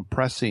not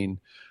compressing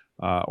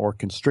or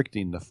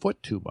constricting the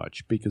foot too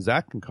much, because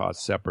that can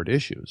cause separate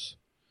issues.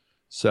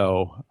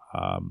 So,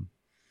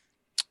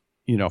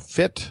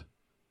 fit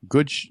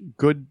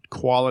good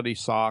quality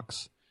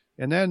socks.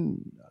 And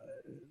then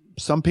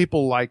some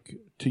people like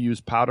to use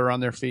powder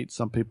on their feet.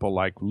 Some people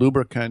like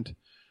lubricant.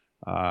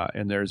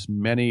 And there's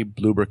many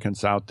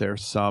lubricants out there.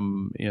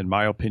 Some, in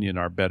my opinion,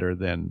 are better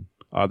than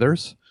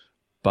others.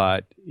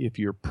 But if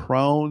you're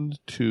prone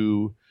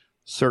to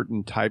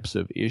certain types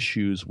of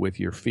issues with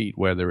your feet,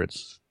 whether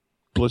it's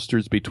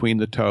blisters between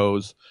the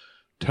toes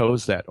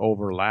that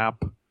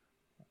overlap,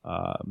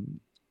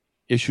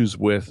 issues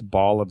with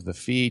ball of the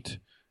feet,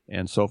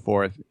 and so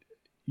forth,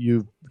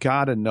 you've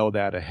got to know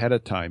that ahead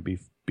of time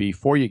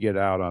before you get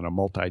out on a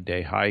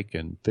multi-day hike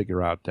and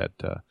figure out that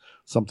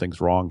something's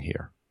wrong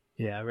here.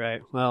 Yeah,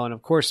 right. Well, and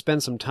of course,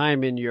 spend some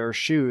time in your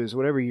shoes,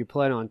 whatever you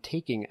plan on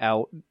taking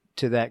out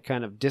to that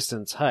kind of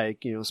distance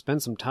hike.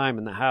 Spend some time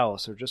in the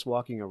house or just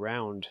walking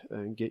around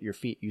and get your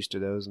feet used to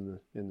those, and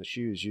the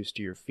shoes used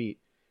to your feet.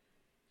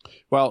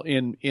 Well,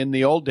 in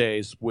the old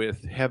days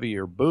with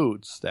heavier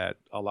boots that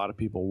a lot of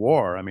people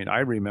wore, I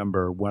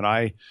remember when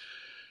I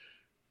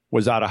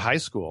was out of high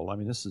school.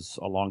 This is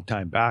a long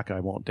time back. I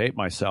won't date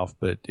myself,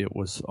 but it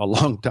was a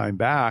long time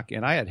back,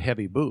 and I had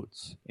heavy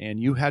boots,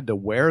 and you had to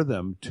wear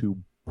them to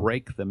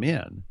break them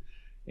in.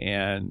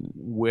 And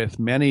with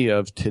many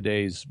of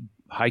today's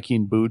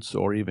hiking boots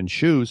or even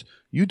shoes,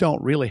 you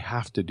don't really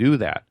have to do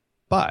that.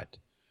 But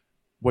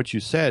what you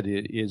said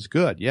is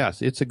good.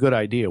 Yes, it's a good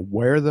idea.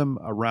 Wear them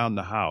around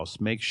the house.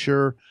 Make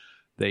sure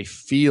they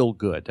feel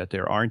good, that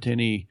there aren't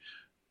any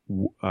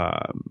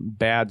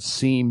bad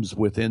seams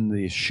within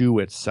the shoe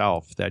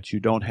itself, that you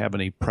don't have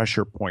any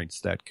pressure points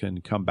that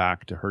can come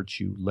back to hurt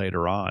you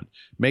later on.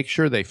 Make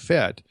sure they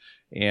fit.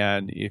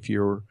 And if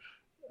you're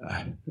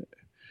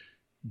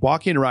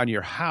walking around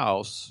your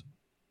house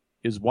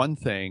is one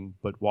thing,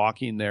 but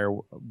walking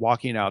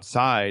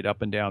outside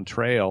up and down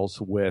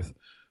trails with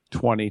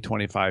 20,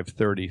 25,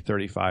 30,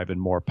 35 and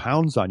more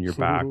pounds on your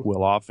back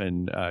will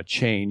often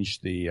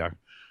change the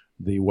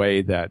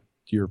way that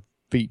your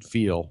feet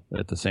feel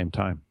at the same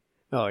time.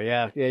 Oh,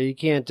 yeah. Yeah, you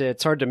can't,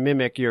 it's hard to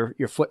mimic your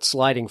foot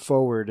sliding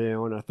forward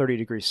on a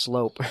 30-degree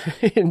slope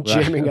and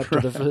jamming up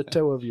to the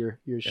toe of your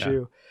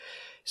shoe.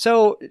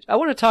 So I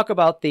want to talk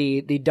about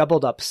the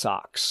doubled up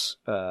socks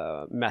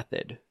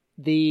method.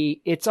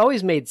 It's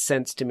always made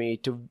sense to me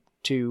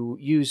to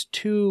use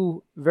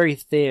two very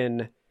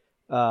thin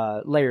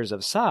layers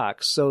of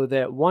socks so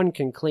that one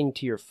can cling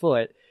to your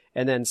foot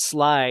and then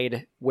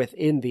slide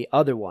within the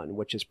other one,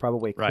 which is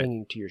probably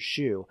clinging to your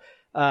shoe.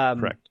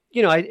 Correct.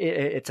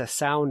 It's a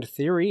sound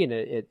theory, and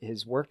it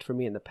has worked for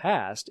me in the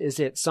past. Is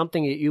it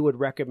something that you would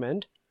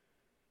recommend?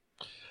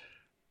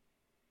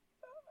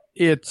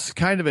 It's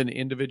kind of an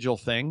individual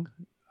thing.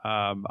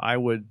 I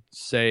would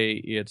say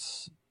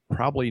it's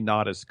probably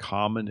not as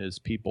common as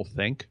people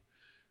think.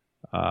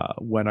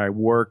 When I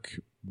work,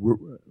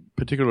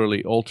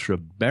 particularly ultra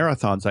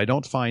marathons, I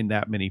don't find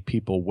that many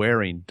people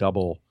wearing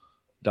double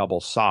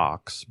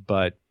socks,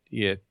 but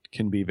it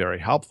can be very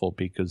helpful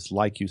because,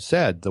 like you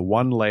said, the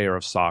one layer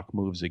of sock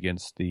moves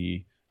against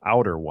the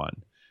outer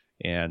one.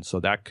 And so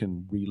that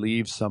can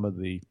relieve some of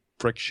the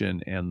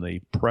friction and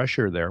the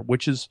pressure there,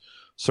 which is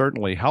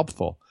certainly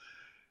helpful.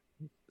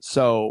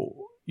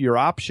 So your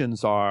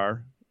options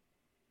are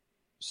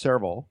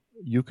several.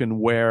 You can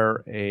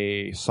wear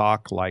a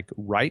sock like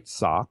Wright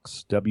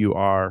socks,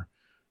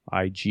 WRIGHT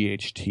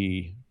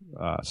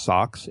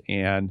socks,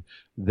 and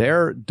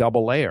they're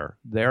double layer.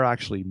 They're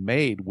actually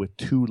made with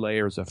two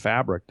layers of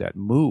fabric that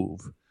move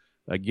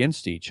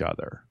against each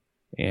other.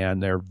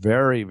 And they're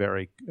very,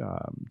 very,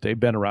 they've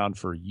been around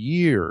for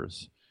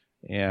years.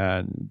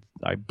 And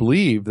I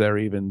believe they're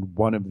even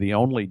one of the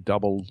only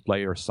double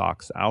layer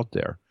socks out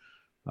there.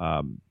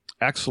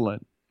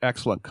 Excellent,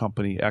 excellent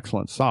company,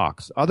 excellent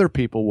socks. Other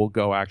people will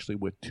go actually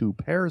with 2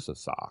 pairs of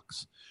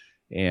socks.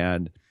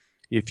 And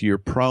if you're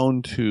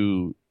prone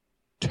to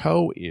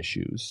toe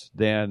issues,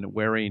 then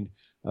wearing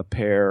a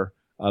pair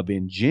of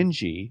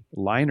Injinji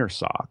liner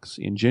socks.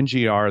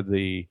 Injinji are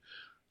the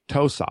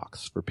toe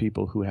socks for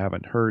people who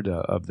haven't heard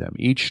of them.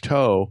 Each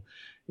toe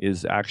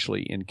is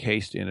actually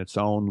encased in its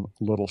own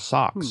little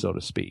sock, so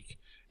to speak.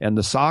 And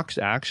the socks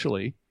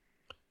actually,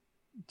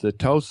 the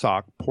toe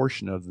sock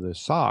portion of the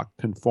sock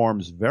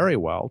conforms very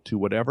well to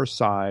whatever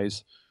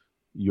size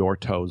your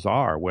toes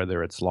are,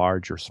 whether it's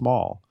large or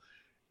small.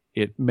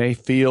 It may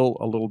feel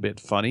a little bit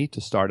funny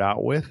to start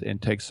out with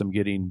and take some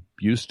getting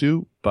used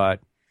to,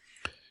 but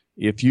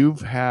if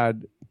you've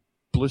had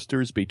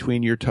blisters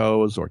between your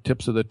toes or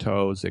tips of the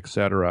toes,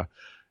 etc.,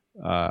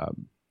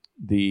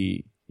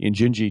 the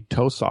Injinji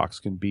toe socks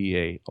can be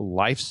a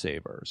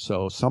lifesaver.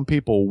 So some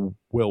people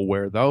will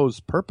wear those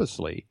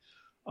purposely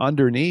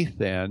underneath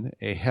then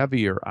a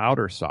heavier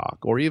outer sock,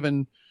 or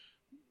even,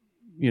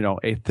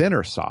 a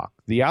thinner sock.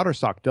 The outer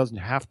sock doesn't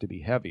have to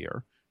be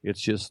heavier.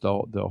 It's just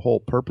the whole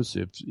purpose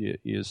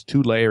is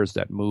 2 layers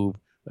that move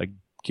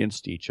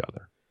against each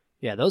other.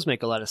 Yeah, those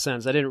make a lot of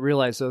sense. I didn't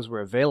realize those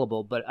were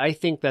available, but I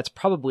think that's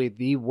probably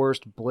the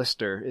worst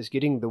blister is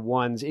getting the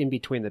ones in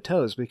between the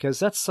toes, because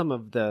that's some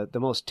of the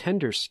most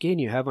tender skin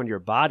you have on your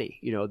body.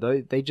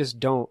 They just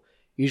don't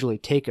usually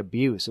take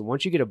abuse. And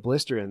once you get a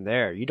blister in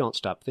there, you don't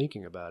stop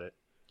thinking about it.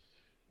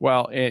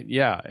 Well,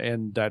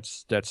 and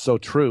that's so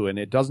true. And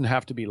it doesn't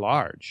have to be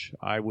large.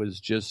 I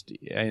was just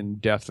in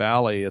Death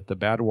Valley at the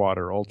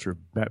Badwater Ultra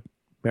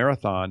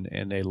Marathon,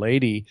 and a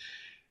lady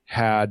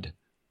had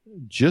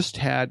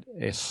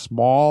a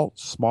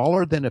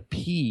smaller than a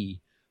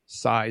pea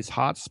size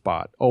hot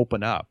spot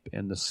open up,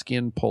 and the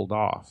skin pulled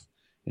off,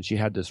 and she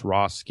had this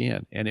raw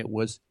skin, and it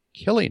was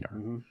killing her.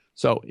 Mm-hmm.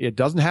 So it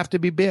doesn't have to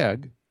be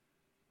big,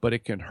 but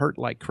it can hurt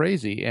like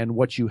crazy. And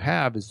what you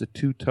have is the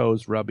 2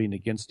 toes rubbing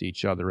against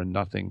each other and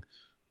nothing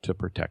to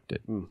protect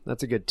it.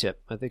 That's a good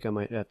tip. I think I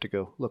might have to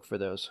go look for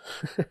those.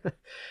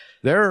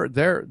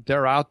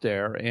 They're out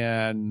there,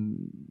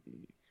 and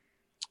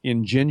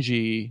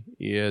Injinji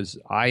is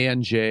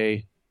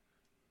INJ.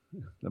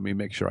 Let me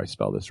make sure I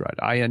spell this right.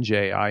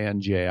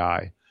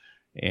 INJI.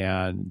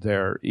 And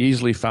they're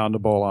easily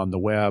foundable on the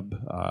web.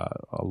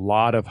 A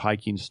lot of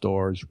hiking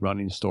stores,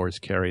 running stores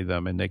carry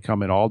them, and they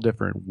come in all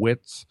different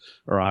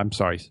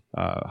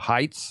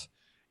heights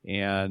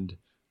and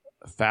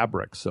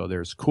fabrics. So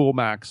there's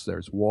Coolmax,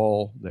 there's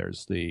wool,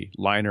 there's the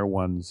liner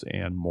ones,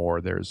 and more.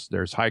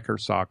 There's hiker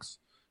socks.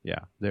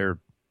 Yeah, they're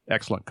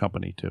excellent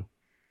company too.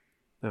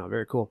 Oh,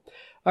 very cool.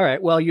 All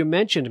right. Well, you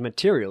mentioned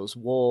materials,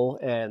 wool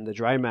and the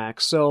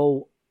Drymax.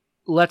 So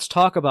let's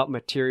talk about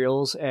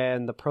materials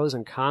and the pros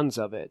and cons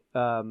of it.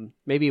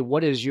 Maybe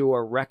what is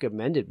your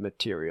recommended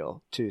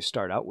material to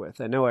start out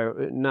with? I know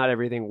not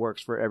everything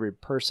works for every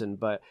person,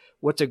 but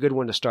what's a good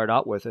one to start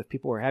out with if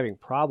people are having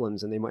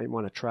problems and they might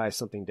want to try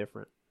something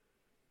different?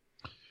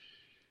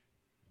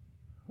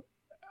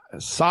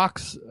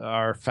 Socks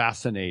are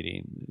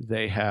fascinating.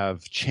 They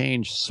have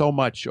changed so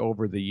much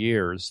over the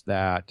years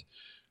that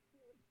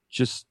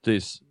just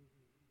this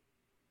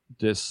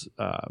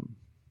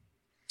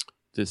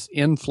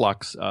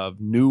influx of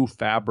new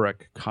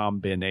fabric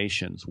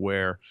combinations,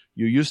 where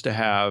you used to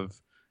have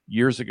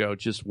years ago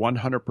just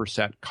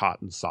 100%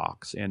 cotton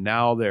socks, and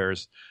now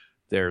there's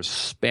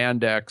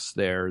spandex,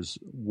 there's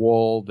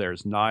wool,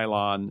 there's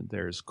nylon,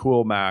 there's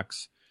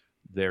Coolmax,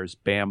 there's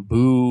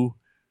bamboo,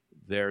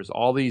 there's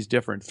all these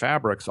different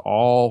fabrics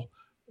all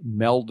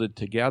melded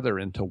together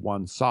into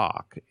one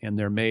sock, and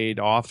they're made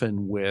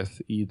often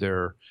with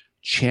either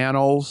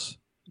channels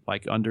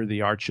like under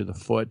the arch of the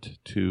foot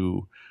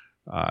to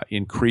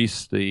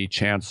increase the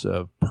chance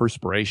of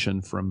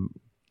perspiration from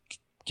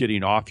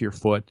getting off your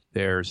foot.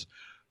 There's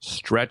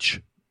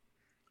stretch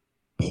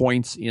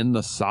points in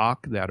the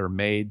sock that are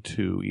made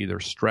to either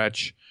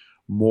stretch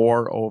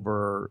more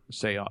over,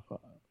 say,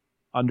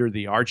 under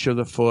the arch of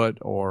the foot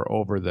or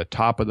over the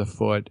top of the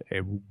foot,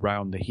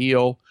 around the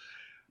heel.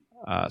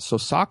 So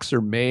socks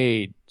are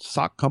made,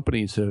 sock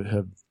companies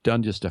have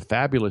done just a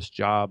fabulous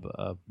job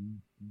of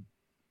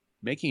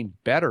making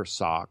better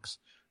socks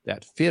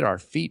that fit our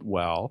feet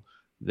well.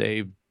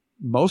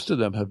 Most of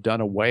them have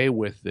done away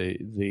with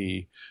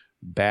the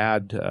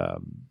bad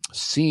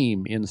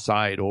seam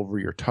inside over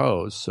your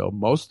toes. So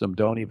most of them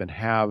don't even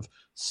have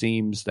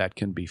seams that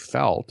can be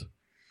felt,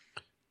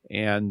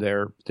 and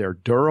they're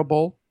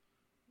durable.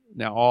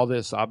 Now, all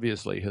this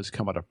obviously has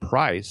come at a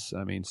price.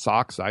 I mean,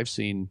 socks I've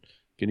seen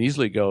can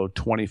easily go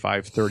 $25,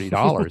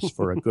 $30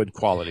 for a good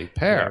quality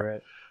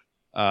pair.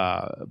 Yeah,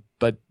 right.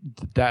 But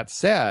that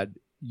said,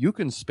 you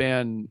can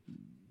spend,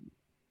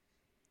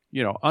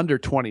 under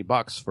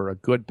 $20 for a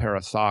good pair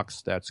of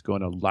socks that's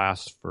going to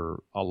last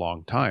for a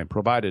long time,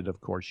 provided,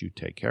 of course, you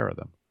take care of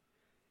them.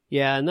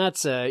 Yeah, and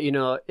that's,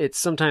 it's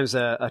sometimes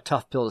a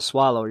tough pill to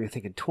swallow. You're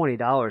thinking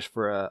 $20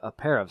 for a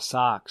pair of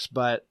socks,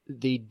 but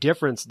the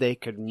difference they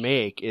could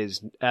make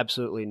is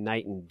absolutely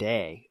night and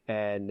day.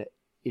 And,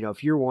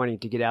 if you're wanting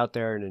to get out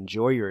there and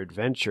enjoy your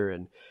adventure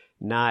and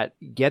not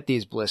get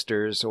these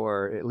blisters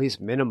or at least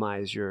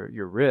minimize your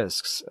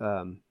risks,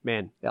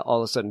 man, all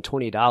of a sudden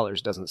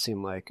 $20 doesn't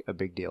seem like a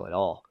big deal at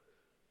all.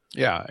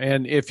 Yeah.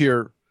 And if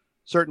you're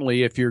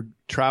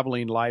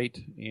traveling light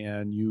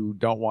and you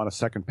don't want a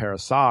second pair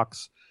of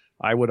socks,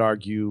 I would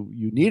argue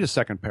you need a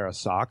second pair of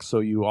socks. So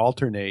you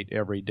alternate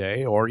every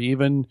day or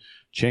even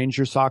change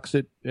your socks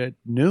at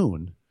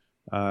noon.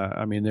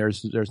 I mean,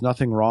 there's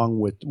nothing wrong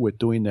with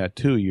doing that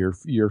too.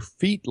 Your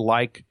feet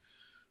like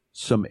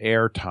some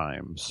air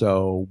time.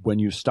 So when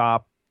you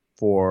stop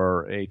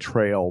for a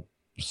trail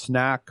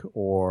snack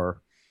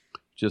or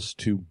just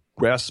to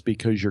rest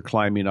because you're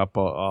climbing up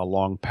a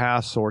long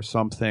pass or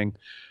something,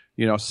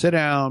 sit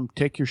down,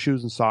 take your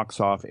shoes and socks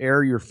off,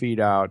 air your feet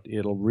out.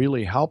 It'll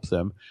really help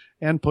them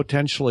and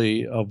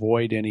potentially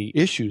avoid any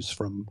issues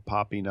from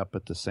popping up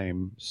at the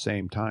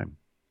same time.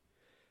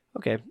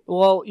 Okay.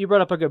 Well, you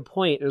brought up a good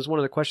point. It was one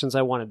of the questions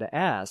I wanted to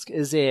ask.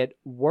 Is it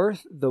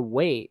worth the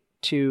wait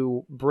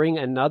to bring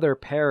another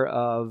pair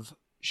of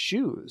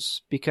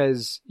shoes?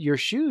 Because your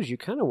shoes, you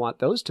kind of want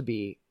those to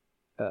be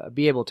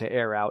able to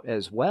air out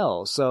as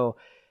well. So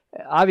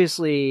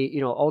obviously,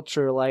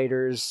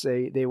 ultralighters,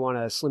 they want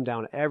to slim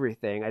down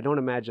everything. I don't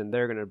imagine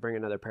they're going to bring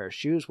another pair of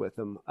shoes with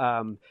them.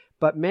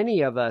 But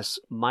many of us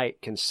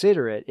might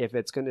consider it if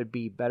it's going to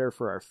be better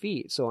for our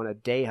feet. So on a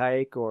day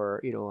hike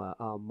or,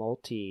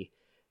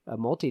 a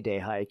multi-day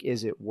hike,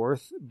 is it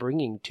worth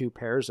bringing 2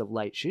 pairs of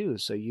light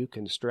shoes so you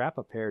can strap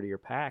a pair to your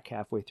pack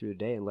halfway through the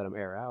day and let them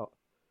air out?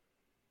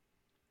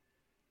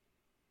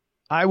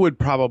 I would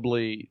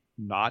probably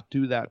not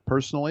do that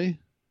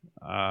personally.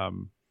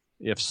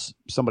 If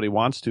somebody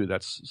wants to,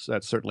 that's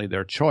certainly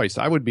their choice.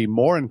 I would be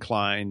more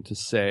inclined to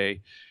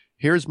say,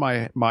 here's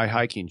my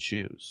hiking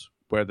shoes,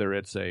 whether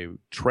it's a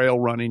trail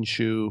running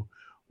shoe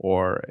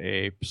or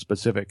a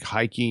specific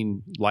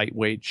hiking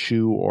lightweight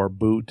shoe or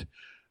boot,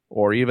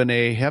 or even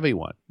a heavy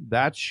one.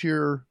 That's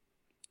your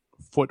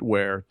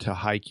footwear to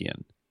hike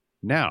in.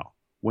 Now,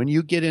 when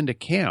you get into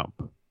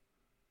camp,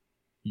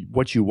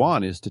 what you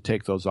want is to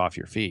take those off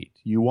your feet.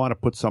 You want to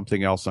put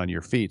something else on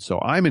your feet. So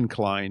I'm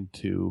inclined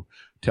to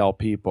tell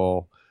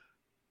people,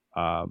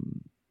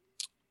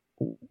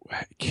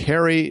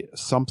 carry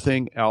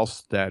something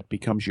else that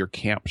becomes your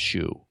camp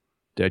shoe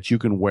that you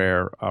can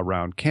wear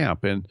around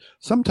camp. And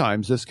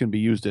sometimes this can be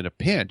used in a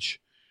pinch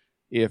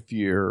if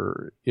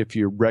your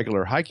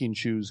regular hiking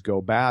shoes go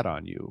bad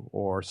on you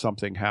or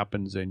something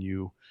happens and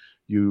you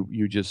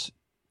just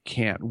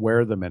can't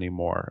wear them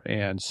anymore.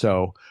 And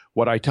so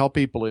what I tell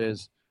people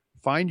is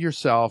find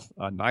yourself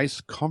a nice,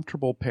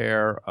 comfortable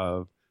pair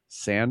of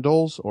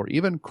sandals or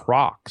even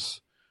Crocs.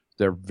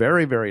 They're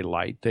very, very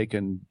light. They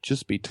can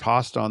just be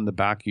tossed on the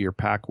back of your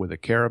pack with a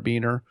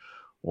carabiner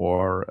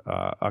or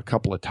a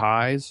couple of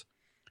ties.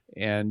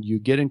 And you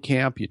get in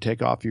camp, you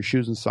take off your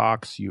shoes and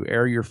socks, you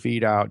air your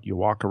feet out, you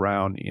walk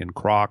around in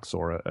Crocs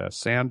or a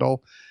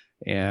sandal,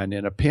 and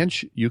in a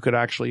pinch, you could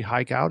actually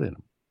hike out in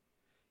them.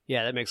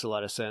 Yeah, that makes a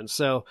lot of sense.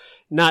 So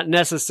not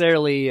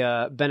necessarily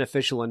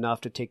beneficial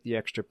enough to take the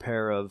extra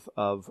pair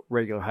of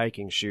regular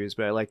hiking shoes,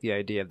 but I like the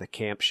idea of the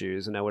camp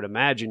shoes. And I would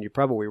imagine you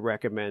probably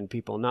recommend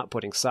people not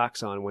putting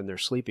socks on when they're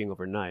sleeping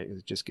overnight.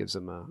 It just gives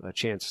them a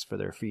chance for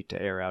their feet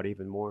to air out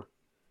even more.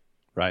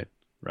 Right.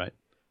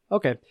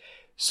 Okay.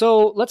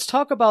 So let's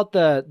talk about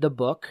the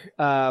book.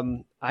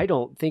 I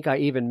don't think I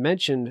even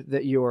mentioned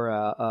that you're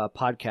a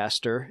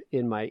podcaster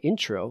in my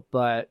intro,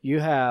 but you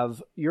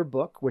have your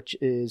book, which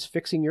is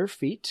Fixing Your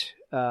Feet,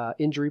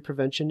 Injury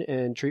Prevention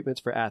and Treatments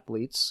for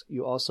Athletes.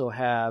 You also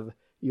have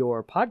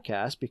your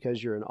podcast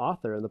because you're an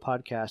author, and the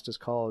podcast is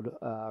called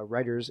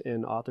Writers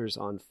and Authors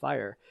on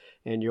Fire.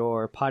 And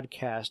your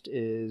podcast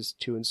is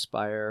to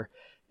inspire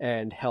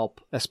and help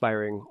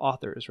aspiring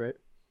authors, right?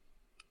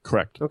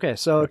 Correct. Okay,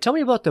 so Tell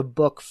me about the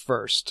book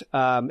first.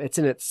 It's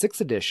in its 6th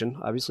edition.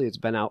 Obviously, it's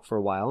been out for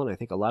a while, and I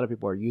think a lot of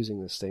people are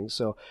using this thing.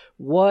 So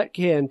what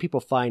can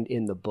people find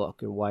in the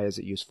book, and why is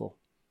it useful?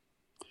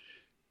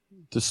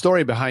 The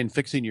story behind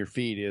Fixing Your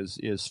Feet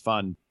is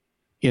fun.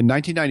 In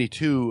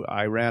 1992,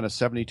 I ran a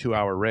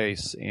 72-hour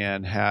race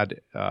and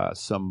had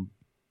some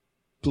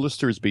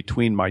blisters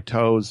between my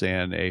toes,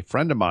 and a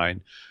friend of mine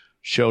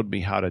showed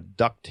me how to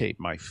duct tape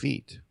my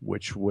feet,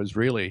 which was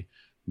really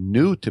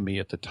new to me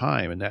at the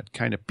time, and that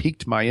kind of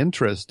piqued my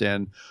interest.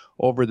 And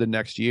over the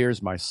next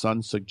years, my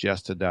son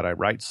suggested that I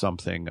write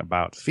something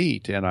about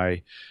feet, and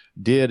I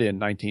did. In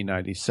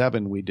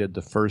 1997, we did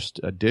the first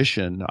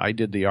edition. I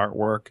did the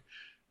artwork.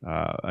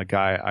 A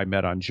guy I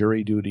met on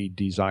jury duty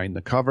designed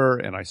the cover,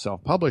 and I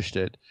self-published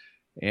it.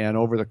 And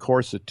over the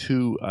course of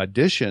 2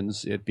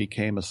 editions, it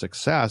became a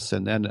success,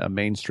 and then a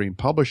mainstream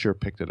publisher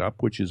picked it up,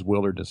 which is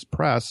Wilderness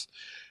Press.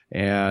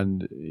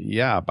 And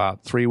yeah,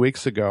 about 3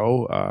 weeks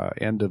ago,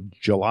 end of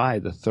July,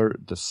 the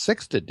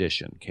 6th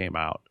edition came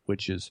out,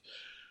 which is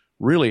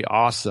really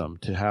awesome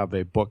to have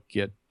a book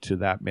get to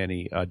that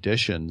many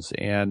editions.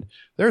 And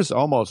there's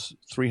almost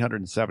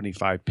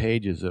 375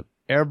 pages of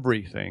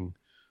everything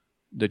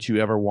that you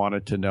ever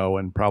wanted to know,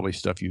 and probably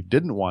stuff you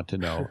didn't want to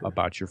know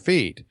about your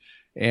feet.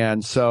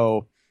 And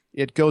so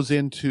it goes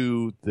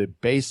into the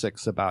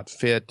basics about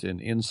fit and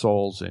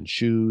insoles and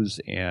shoes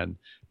and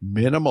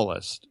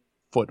minimalist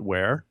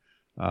footwear,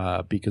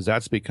 because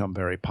that's become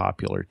very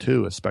popular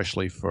too,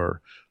 especially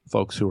for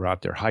folks who are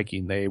out there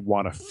hiking. They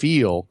want to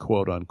feel,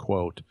 quote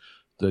unquote,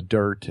 the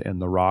dirt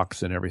and the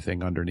rocks and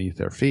everything underneath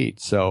their feet.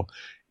 So,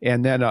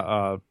 and then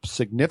a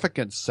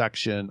significant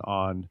section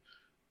on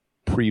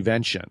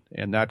prevention,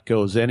 and that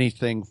goes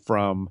anything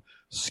from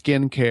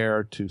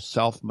skincare to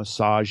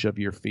self-massage of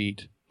your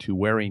feet to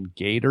wearing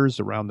gaiters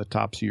around the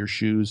tops of your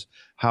shoes,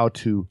 how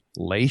to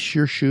lace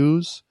your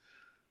shoes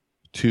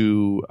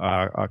to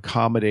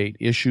accommodate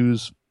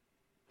issues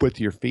with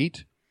your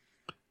feet,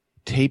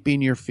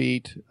 taping your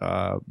feet,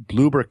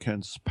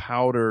 lubricants,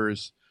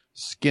 powders,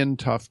 skin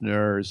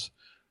tougheners,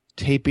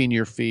 taping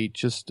your feet,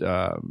 just,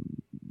 how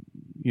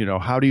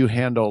do you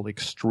handle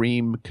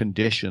extreme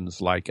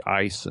conditions like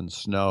ice and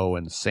snow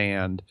and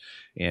sand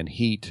and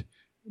heat,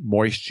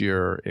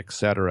 moisture,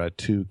 etc.,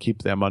 to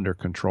keep them under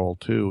control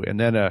too. And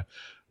then a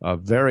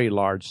very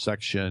large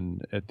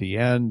section at the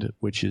end,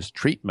 which is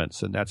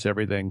treatments. And that's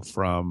everything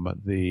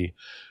from the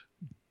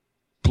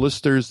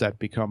blisters that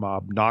become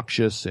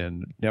obnoxious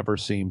and never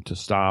seem to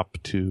stop,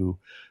 to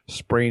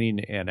spraining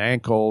an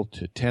ankle,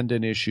 to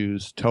tendon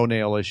issues,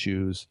 toenail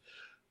issues,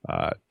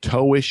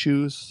 toe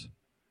issues,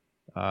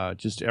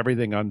 just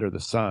everything under the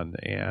sun.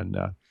 And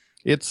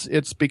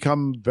it's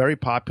become very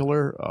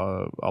popular.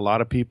 A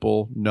lot of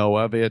people know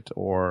of it,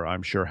 or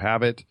I'm sure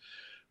have it,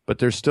 but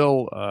there's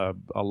still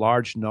a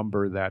large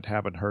number that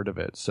haven't heard of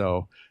it.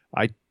 So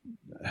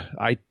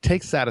I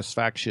take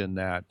satisfaction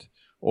that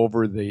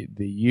over the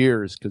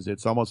years, because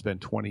it's almost been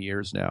 20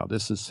 years now,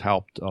 this has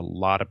helped a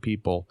lot of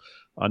people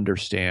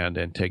understand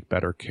and take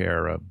better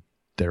care of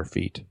their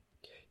feet.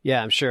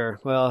 Yeah, I'm sure.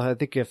 Well, I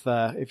think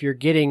if you're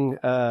getting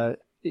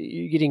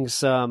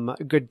some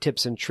good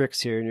tips and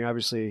tricks here, and you're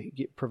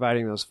obviously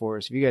providing those for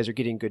us, if you guys are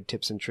getting good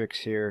tips and tricks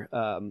here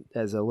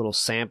as a little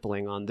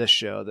sampling on this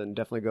show, then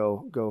definitely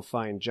go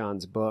find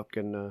John's book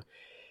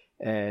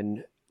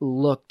and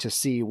look to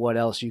see what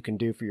else you can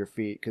do for your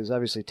feet, because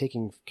obviously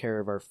taking care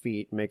of our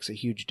feet makes a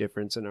huge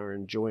difference in our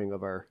enjoying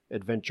of our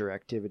adventure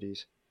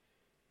activities.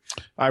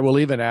 I will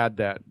even add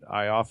that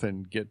I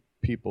often get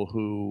people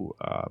who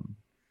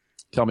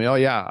tell me, "Oh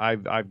yeah,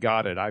 I've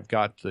got it. I've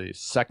got the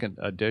second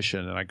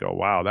edition," and I go,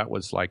 "Wow, that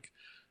was like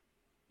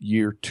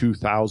year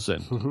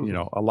 2000."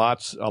 A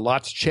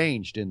lot's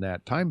changed in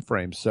that time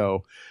frame.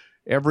 So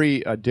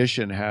every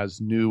edition has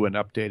new and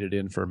updated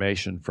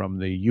information, from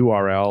the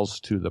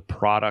URLs to the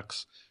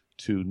products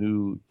to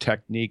new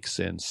techniques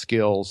and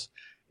skills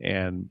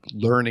and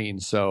learning.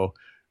 So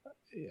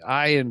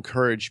I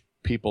encourage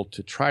people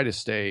to try to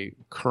stay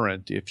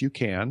current if you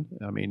can.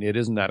 I mean, it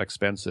isn't that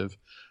expensive.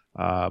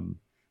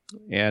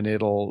 And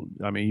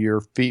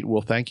your feet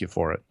will thank you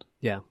for it.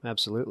 Yeah,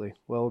 absolutely.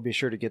 Well, we'll be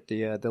sure to get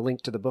the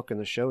link to the book in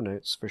the show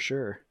notes for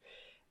sure.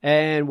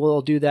 And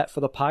we'll do that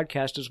for the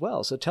podcast as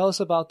well. So tell us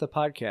about the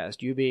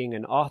podcast. You being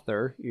an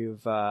author,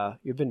 you've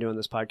been doing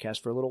this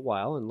podcast for a little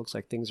while, and it looks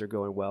like things are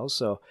going well.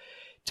 So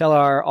tell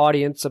our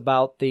audience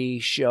about the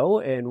show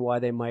and why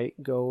they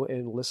might go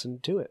and listen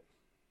to it.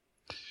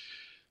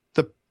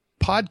 The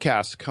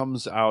podcast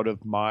comes out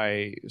of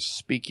my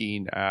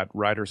speaking at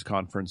writers'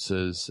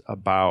 conferences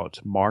about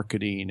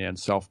marketing and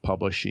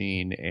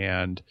self-publishing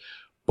and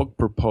book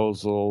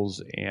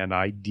proposals and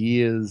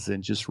ideas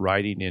and just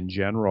writing in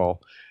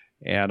general.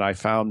 And I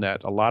found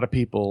that a lot of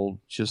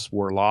people just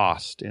were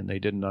lost and they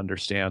didn't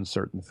understand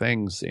certain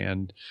things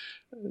and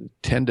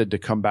tended to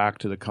come back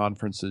to the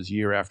conferences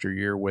year after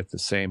year with the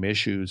same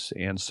issues.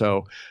 And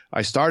so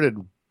I started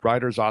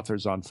Writers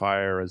Authors on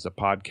Fire as a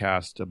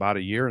podcast about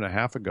a year and a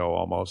half ago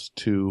almost,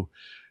 to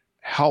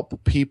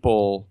help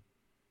people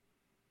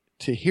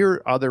to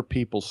hear other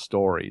people's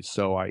stories.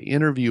 So I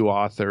interview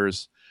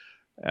authors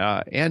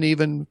and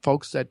even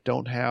folks that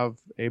don't have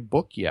a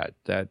book yet,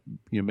 that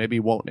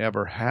maybe won't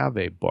ever have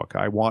a book.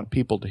 I want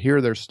people to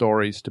hear their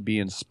stories, to be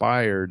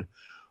inspired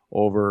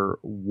over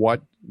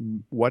what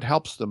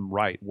helps them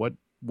write, what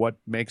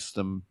makes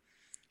them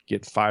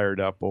get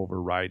fired up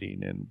over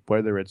writing, and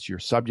whether it's your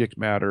subject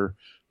matter,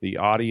 the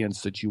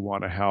audience that you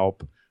want to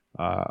help.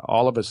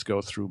 All of us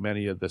go through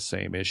many of the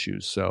same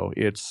issues. So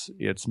it's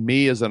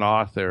me as an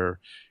author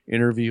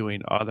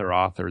interviewing other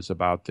authors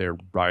about their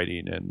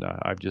writing, and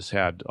I've just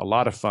had a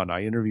lot of fun.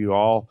 I interview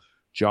all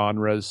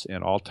genres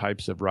and all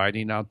types of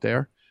writing out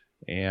there,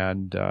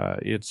 and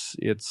it's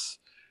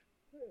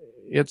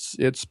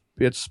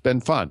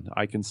been fun.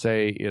 I can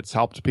say it's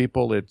helped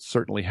people. It's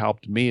certainly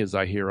helped me as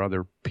I hear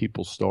other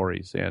people's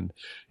stories. And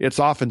it's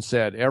often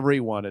said,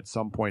 everyone at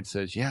some point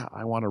says, yeah,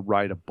 I want to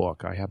write a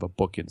book. I have a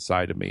book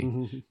inside of me.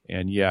 Mm-hmm.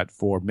 And yet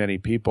for many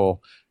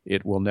people,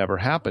 it will never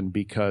happen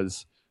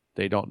because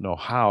they don't know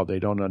how, they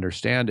don't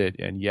understand it.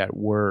 And yet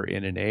we're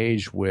in an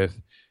age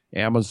with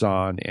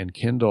Amazon and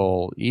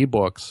Kindle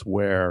ebooks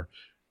where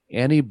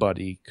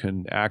anybody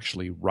can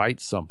actually write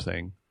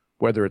something.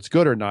 Whether it's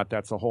good or not,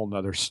 that's a whole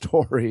nother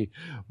story.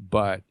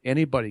 But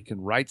anybody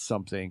can write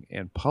something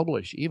and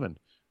publish even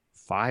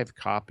 5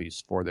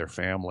 copies for their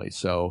family.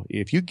 So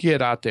if you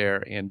get out there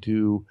and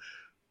do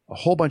a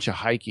whole bunch of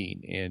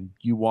hiking and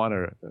you want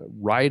to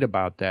write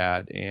about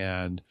that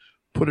and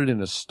put it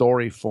in a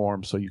story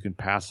form so you can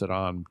pass it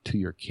on to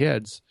your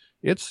kids,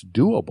 it's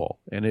doable,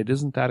 and it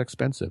isn't that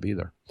expensive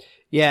either.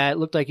 Yeah, it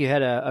looked like you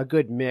had a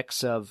good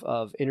mix of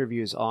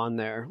interviews on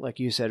there, like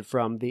you said,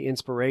 from the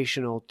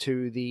inspirational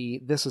to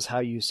this is how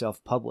you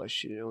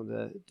self-publish,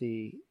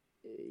 the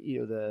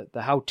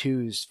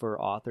how-tos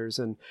for authors.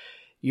 And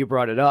you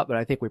brought it up, but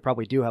I think we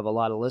probably do have a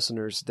lot of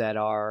listeners that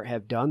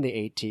have done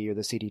the AT or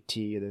the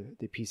CDT or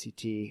the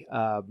PCT,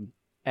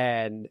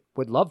 and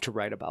would love to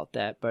write about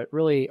that, but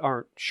really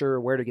aren't sure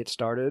where to get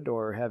started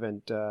or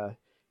haven't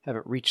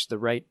reached the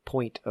right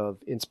point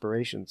of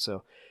inspiration.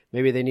 So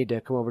maybe they need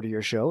to come over to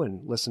your show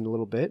and listen a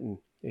little bit and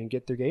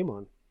get their game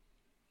on.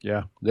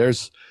 Yeah,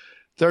 there's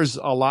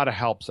a lot of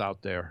helps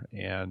out there.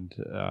 And,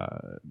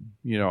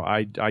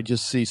 I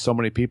just see so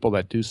many people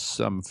that do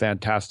some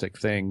fantastic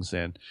things,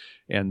 and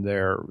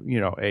they're,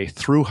 a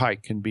through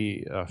hike can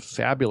be a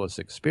fabulous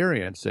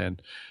experience.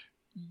 And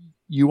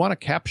you want to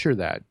capture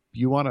that.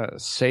 You want to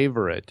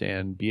savor it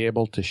and be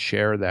able to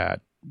share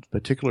that,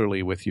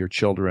 particularly with your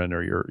children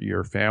or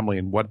your family.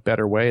 And what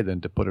better way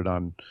than to put it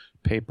on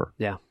paper?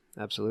 Yeah,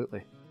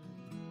 absolutely.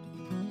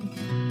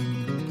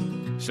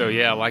 So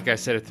yeah, like I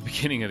said at the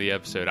beginning of the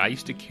episode, I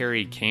used to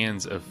carry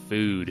cans of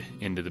food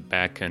into the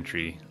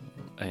backcountry,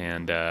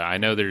 and I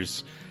know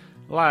there's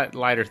a lot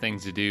lighter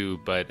things to do,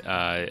 but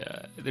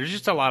there's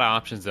just a lot of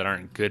options that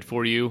aren't good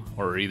for you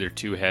or are either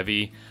too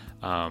heavy,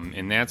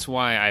 and that's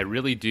why I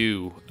really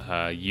do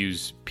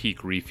use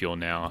Peak Refuel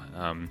now.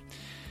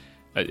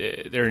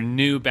 They're a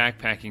new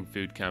backpacking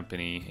food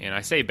company, and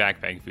I say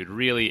backpacking food,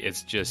 really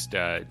it's just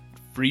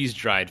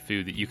freeze-dried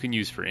food that you can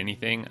use for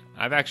anything.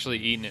 I've actually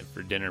eaten it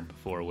for dinner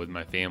before with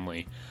my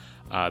family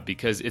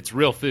because it's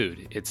real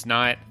food. It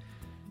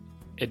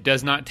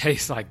does not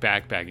taste like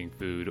backpacking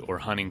food or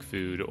hunting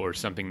food or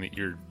something that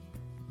you're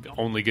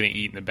only going to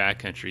eat in the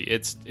backcountry.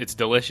 It's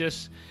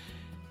delicious,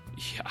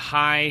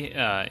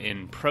 high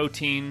in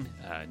protein,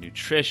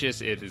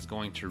 nutritious. It is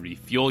going to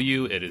refuel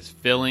you. It is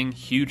filling,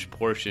 huge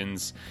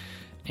portions,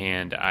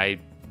 and I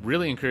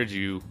really encourage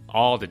you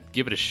all to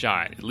give it a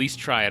shot. At least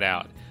try it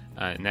out.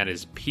 And that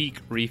is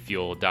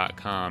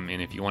peakrefuel.com.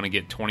 And if you want to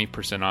get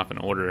 20% off an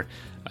order,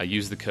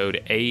 use the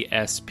code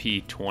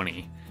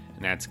ASP20.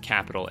 And that's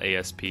capital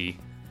ASP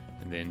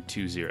and then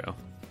 20.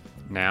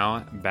 Now,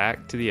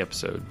 back to the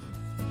episode.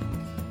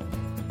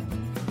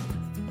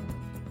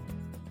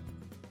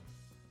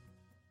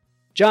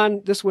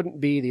 John, this wouldn't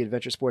be the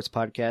Adventure Sports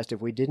Podcast if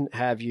we didn't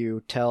have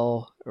you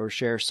tell or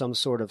share some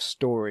sort of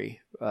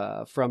story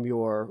from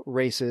your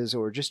races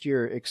or just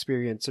your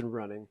experience in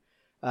running.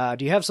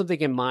 Do you have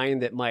something in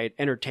mind that might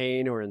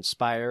entertain or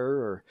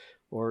inspire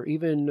or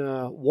even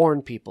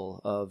warn people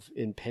of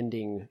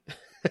impending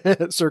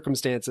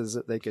circumstances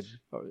that they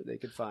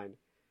could find?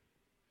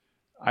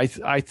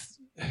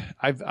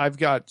 I've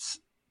got,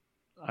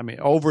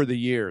 over the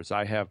years,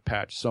 I have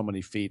patched so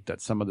many feet that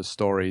some of the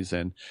stories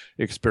and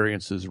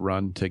experiences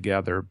run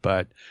together,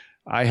 but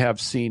I have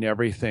seen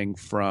everything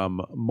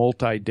from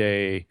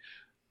multi-day,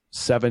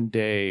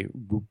 7-day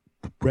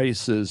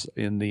races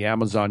in the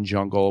Amazon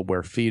jungle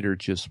where feet are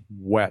just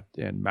wet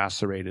and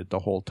macerated the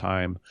whole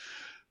time,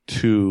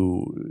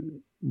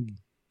 to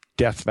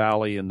Death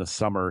Valley in the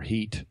summer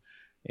heat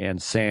and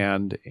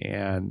sand.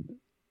 And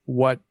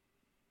what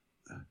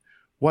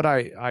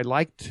I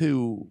like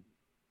to,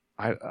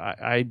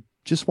 I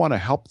just want to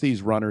help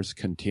these runners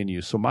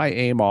continue. So my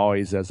aim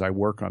always, as I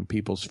work on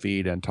people's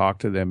feet and talk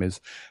to them,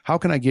 is how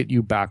can I get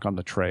you back on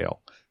the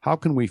trail? How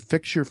can we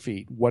fix your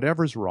feet?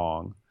 Whatever's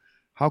wrong,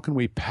 how can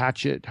we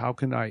patch it? How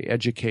can I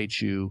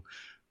educate you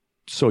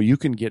so you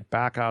can get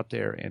back out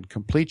there and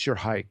complete your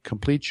hike,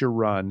 complete your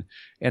run,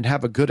 and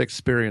have a good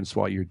experience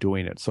while you're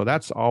doing it? So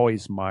that's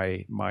always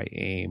my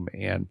aim.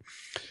 And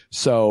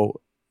so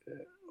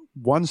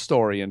one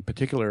story in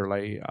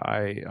particularly,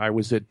 I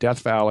was at Death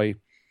Valley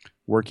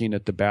working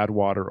at the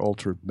Badwater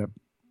Ultra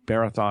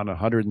Marathon,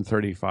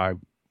 135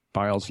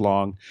 miles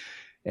long.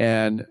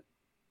 And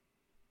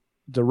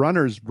the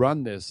runners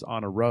run this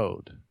on a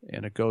road,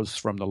 and it goes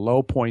from the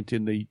low point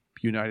in the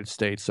United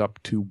States up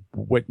to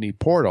Whitney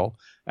Portal,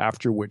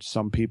 after which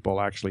some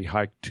people actually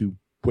hike to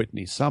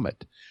Whitney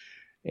Summit.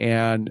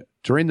 And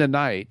during the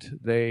night,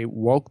 they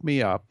woke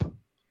me up,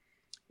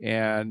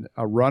 and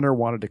a runner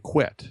wanted to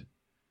quit.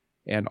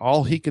 And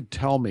all he could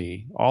tell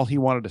me, all he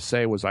wanted to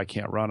say was, I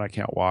can't run, I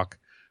can't walk,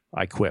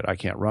 I quit. I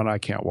can't run, I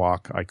can't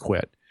walk, I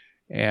quit.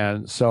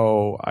 And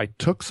so I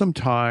took some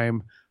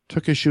time,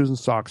 took his shoes and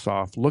socks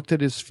off, looked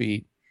at his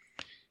feet.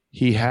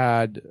 He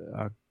had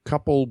a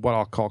couple what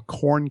I'll call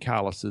corn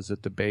calluses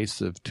at the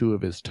base of 2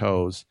 of his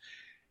toes.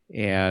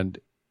 And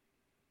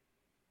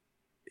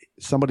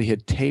somebody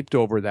had taped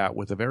over that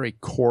with a very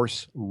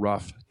coarse,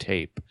 rough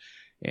tape.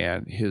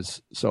 And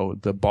so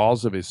the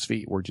balls of his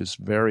feet were just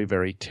very,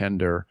 very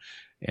tender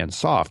and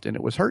soft, and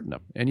it was hurting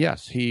him. And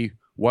yes, he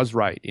was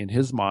right. In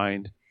his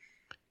mind,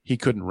 he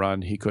couldn't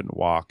run, he couldn't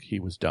walk, he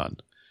was done.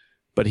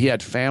 But he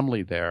had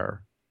family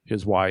there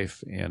his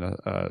wife, and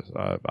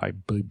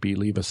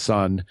believe a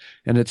son,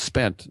 and had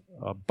spent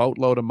a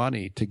boatload of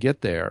money to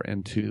get there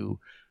and to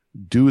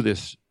do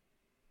this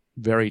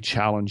very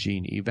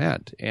challenging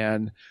event.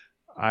 And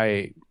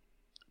I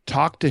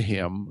talked to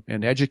him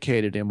and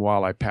educated him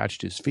while I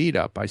patched his feet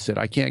up. I said,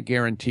 I can't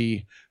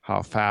guarantee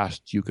how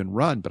fast you can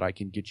run, but I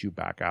can get you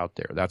back out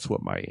there. That's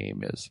what my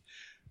aim is.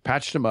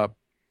 Patched him up.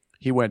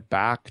 He went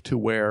back to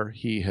where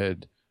he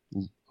had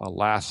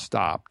last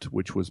stopped,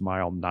 which was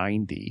mile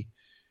 90,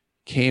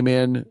 came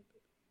in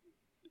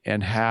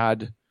and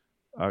had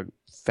a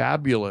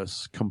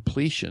fabulous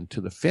completion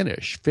to the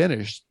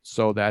finished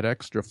so that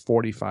extra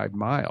 45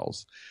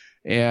 miles.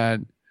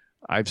 And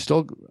I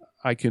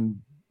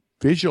can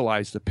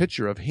visualize the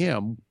picture of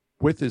him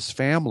with his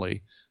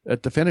family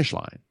at the finish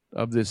line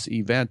of this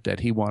event that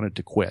he wanted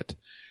to quit.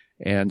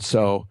 And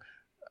so,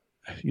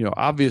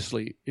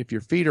 obviously, if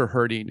your feet are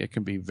hurting, it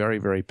can be very,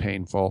 very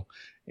painful,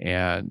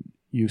 and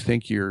you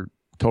think you're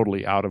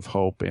totally out of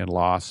hope and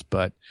lost.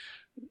 But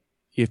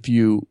if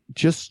you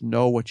just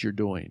know what you're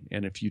doing,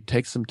 and if you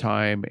take some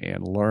time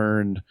and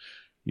learn,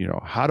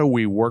 how do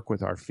we work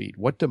with our feet?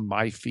 What do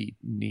my feet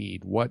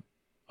need? What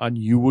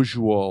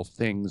unusual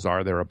things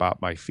are there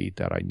about my feet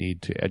that I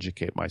need to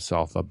educate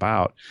myself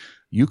about?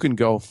 You can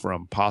go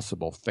from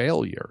possible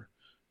failure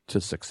to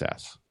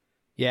success.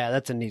 Yeah,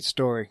 that's a neat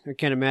story. I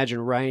can't imagine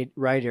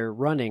Ryder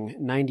running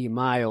 90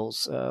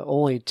 miles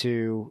only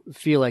to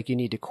feel like you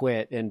need to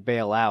quit and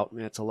bail out. I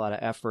mean, that's a lot of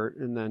effort.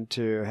 And then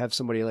to have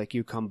somebody like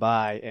you come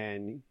by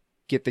and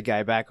get the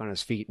guy back on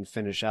his feet and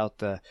finish out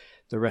the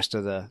rest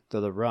of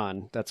the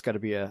run, that's got to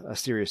be a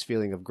serious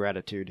feeling of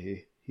gratitude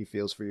he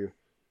feels for you.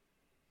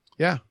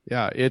 Yeah.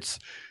 It's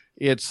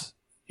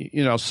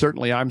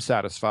certainly I'm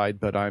satisfied,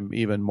 but I'm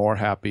even more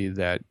happy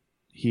that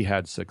he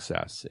had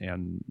success.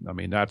 And I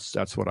mean,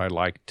 that's what I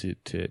like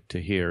to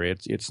hear.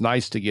 It's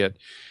nice to get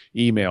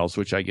emails,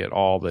 which I get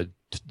all the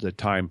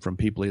time, from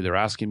people either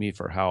asking me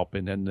for help,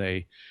 and then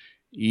they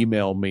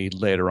email me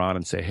later on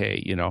and say,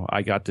 hey,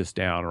 I got this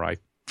down, or I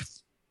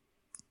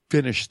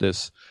finished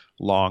this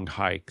long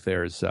hike.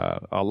 There's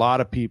a lot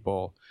of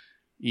people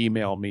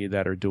email me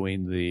that are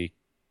doing the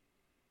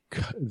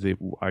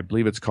I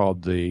believe it's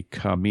called the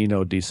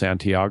Camino de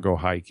Santiago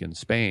hike in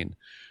Spain,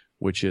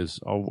 which is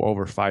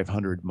over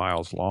 500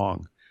 miles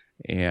long.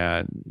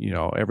 And,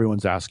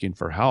 everyone's asking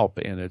for help.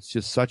 And it's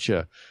just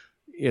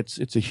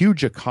it's a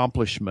huge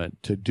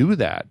accomplishment to do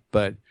that.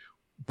 But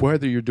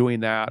whether you're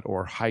doing that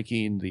or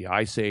hiking the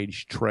Ice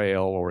Age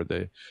Trail or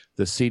the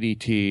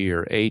CDT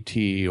or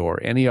AT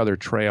or any other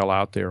trail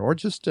out there, or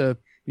just a,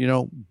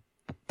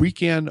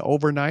 weekend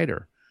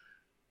overnighter,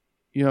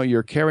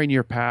 you're carrying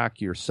your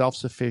pack, you're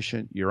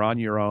self-sufficient, you're on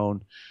your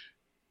own.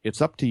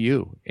 It's up to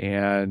you.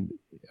 And,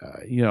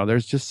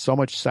 there's just so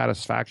much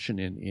satisfaction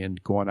in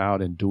going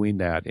out and doing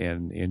that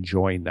and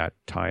enjoying that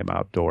time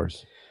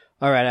outdoors.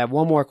 All right. I have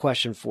one more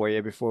question for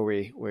you before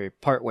we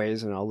part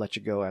ways, and I'll let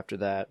you go after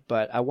that.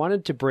 But I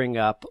wanted to bring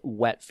up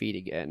wet feet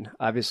again.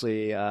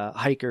 Obviously,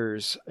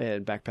 hikers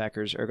and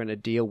backpackers are going to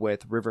deal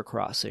with river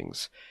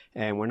crossings.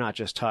 And we're not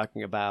just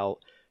talking about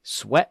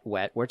sweat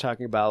wet. We're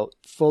talking about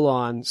full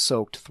on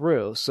soaked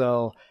through.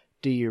 So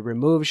do you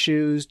remove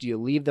shoes? Do you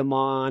leave them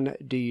on?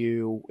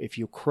 If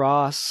you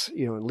cross,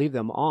 and leave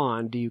them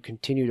on, do you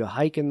continue to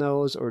hike in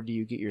those, or do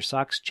you get your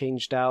socks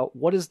changed out?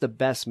 What is the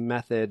best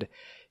method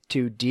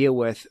to deal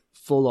with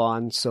full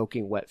on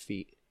soaking wet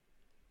feet?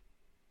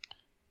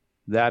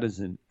 That is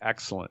an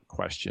excellent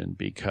question,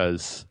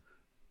 because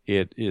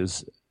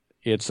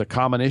it's a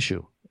common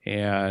issue.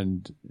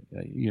 And,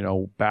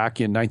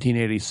 back in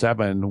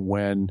 1987,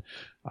 when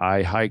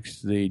I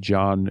hiked the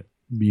John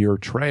Muir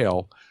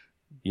Trail,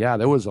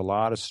 there was a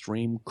lot of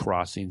stream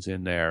crossings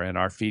in there, and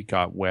our feet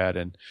got wet.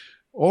 And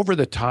over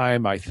the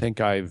time, I think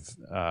I've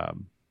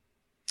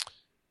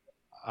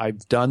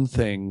done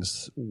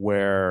things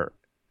where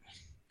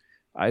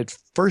I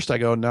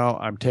go, no,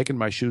 I'm taking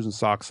my shoes and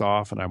socks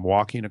off and I'm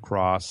walking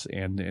across,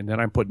 and then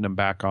I'm putting them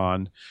back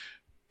on,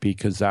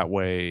 because that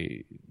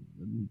way,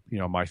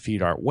 my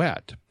feet aren't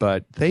wet.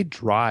 But they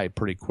dry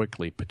pretty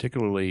quickly,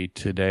 particularly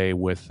today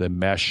with the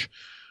mesh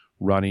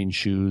running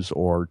shoes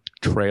or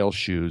trail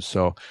shoes.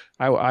 So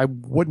I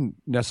wouldn't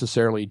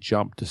necessarily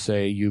jump to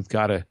say you've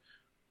got to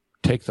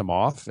take them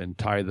off and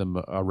tie them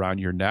around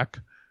your neck.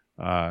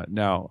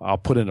 Now, I'll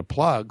put in a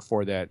plug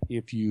for that.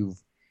 If you've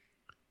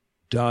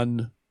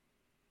done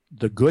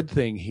the good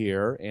thing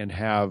here and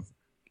have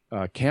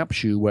a camp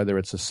shoe, whether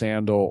it's a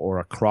sandal or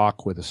a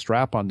Croc with a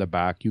strap on the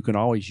back, you can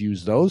always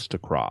use those to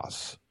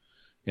cross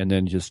and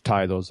then just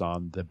tie those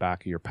on the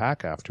back of your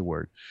pack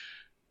afterward.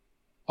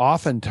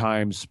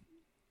 Oftentimes,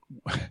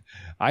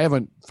 I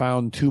haven't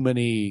found too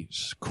many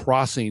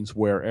crossings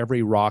where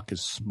every rock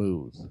is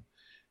smooth.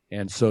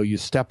 And so you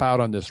step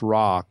out on this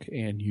rock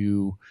and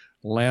you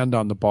land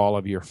on the ball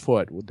of your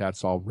foot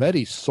that's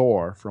already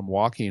sore from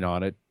walking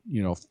on it,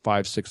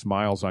 5-6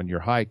 miles on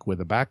your hike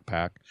with a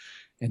backpack.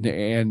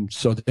 And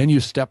so then you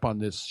step on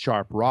this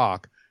sharp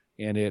rock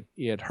and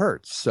it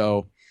hurts.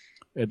 So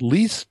at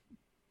least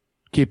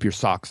keep your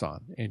socks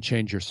on and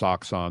change your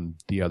socks on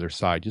the other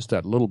side. Just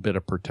that little bit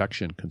of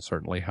protection can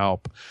certainly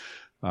help.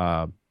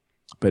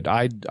 But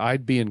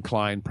I'd be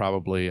inclined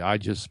probably, I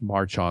just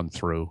march on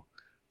through.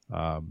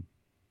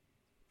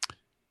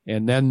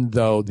 And then,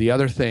 though, the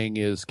other thing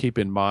is, keep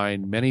in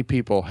mind, many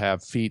people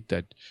have feet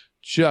that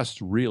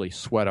just really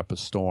sweat up a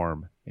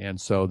storm.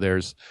 And so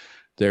there's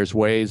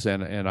ways,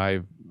 and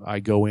I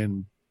go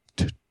in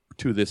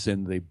to this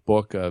in the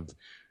book, of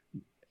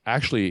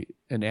actually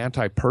an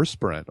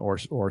antiperspirant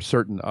or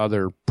certain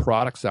other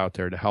products out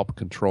there to help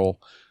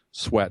control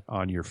sweat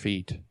on your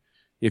feet.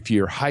 If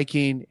you're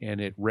hiking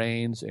and it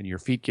rains and your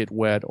feet get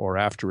wet, or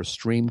after a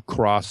stream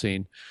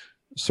crossing,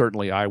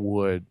 certainly I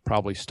would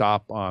probably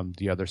stop on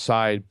the other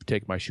side,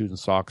 take my shoes and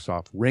socks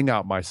off, wring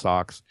out my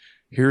socks.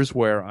 Here's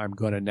where I'm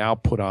going to now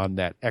put on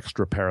that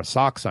extra pair of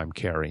socks I'm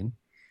carrying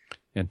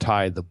and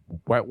tie the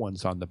wet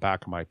ones on the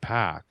back of my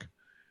pack.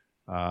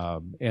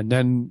 And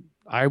then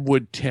I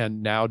would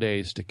tend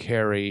nowadays to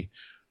carry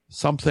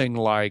something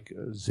like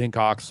zinc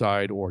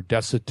oxide or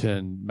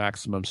Desitin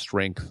maximum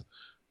strength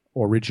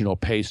original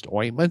paste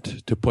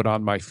ointment to put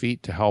on my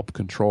feet to help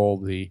control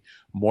the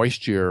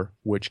moisture,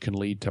 which can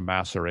lead to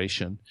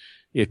maceration.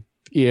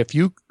 If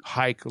you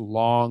hike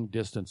long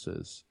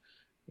distances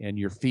and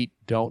your feet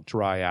don't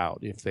dry out,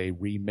 if they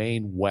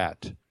remain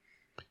wet,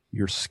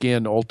 your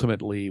skin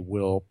ultimately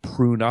will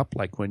prune up,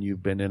 like when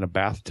you've been in a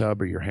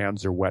bathtub or your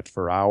hands are wet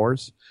for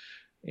hours,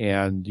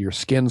 and your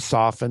skin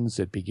softens.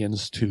 It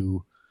begins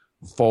to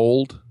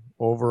fold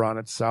over on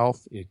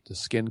itself. The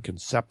skin can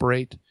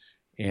separate,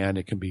 and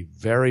it can be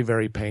very,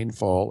 very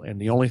painful. And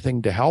the only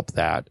thing to help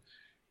that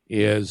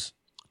is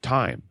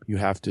time. You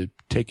have to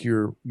take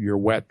your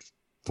wet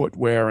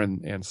footwear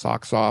and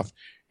socks off,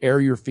 air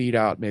your feet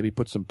out, maybe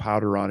put some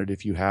powder on it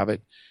if you have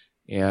it,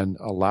 and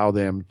allow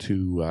them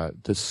to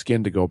the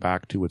skin to go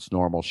back to its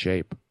normal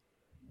shape.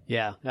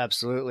 Yeah,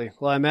 absolutely.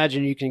 Well, I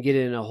imagine you can get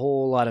in a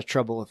whole lot of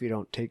trouble if you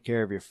don't take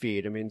care of your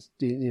feet. I mean,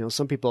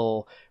 some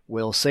people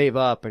will save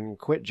up and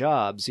quit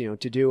jobs, to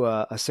do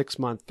a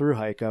 6-month through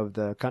hike of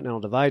the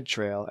Continental Divide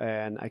Trail.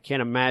 And I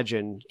can't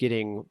imagine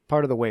getting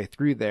part of the way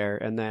through there,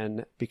 and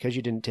then because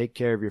you didn't take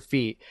care of your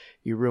feet,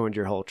 you ruined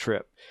your whole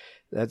trip.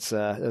 Those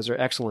are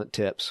excellent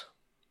tips.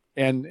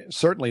 And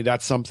certainly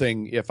that's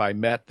something, if I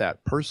met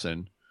that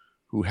person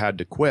who had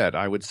to quit,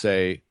 I would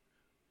say,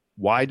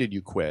 why did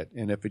you quit?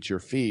 And if it's your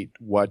feet,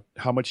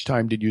 how much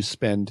time did you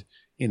spend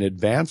in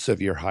advance of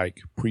your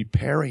hike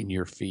preparing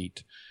your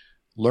feet,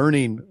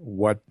 learning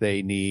what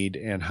they need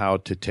and how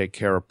to take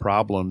care of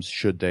problems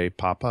should they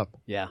pop up?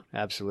 Yeah,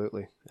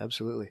 absolutely.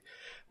 Absolutely.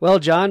 Well,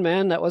 John,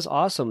 man, that was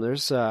awesome.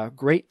 There's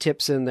great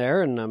tips in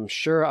there, and I'm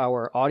sure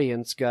our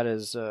audience got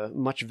as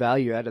much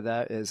value out of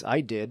that as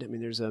I did. I mean,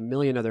 there's a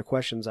million other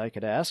questions I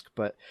could ask,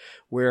 but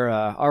we're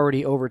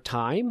already over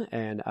time,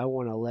 and I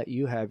want to let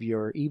you have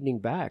your evening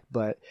back.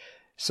 But,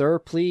 sir,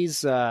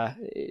 please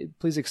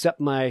accept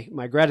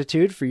my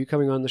gratitude for you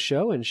coming on the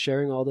show and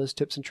sharing all those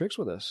tips and tricks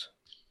with us.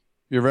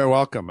 You're very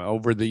welcome.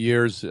 Over the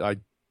years,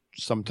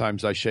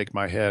 sometimes I shake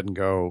my head and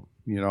go,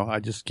 I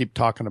just keep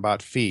talking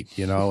about feet,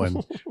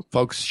 and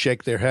folks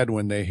shake their head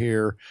when they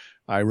hear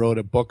I wrote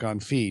a book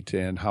on feet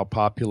and how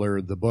popular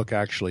the book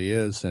actually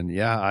is. And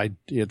yeah,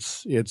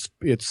 it's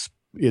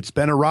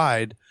been a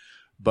ride,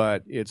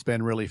 but it's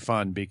been really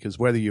fun, because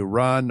whether you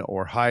run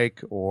or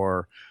hike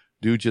or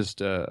do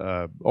just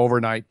a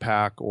overnight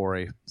pack or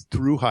a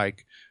through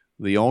hike,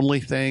 the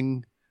only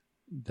thing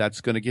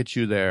that's going to get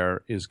you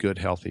there is good,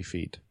 healthy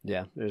feet.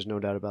 Yeah, there's no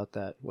doubt about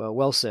that.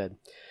 Well said.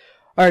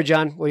 All right,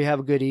 John. Well, you have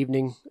a good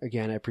evening.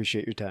 Again, I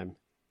appreciate your time.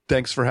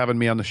 Thanks for having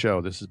me on the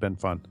show. This has been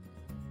fun.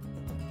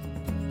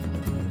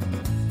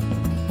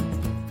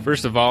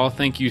 First of all,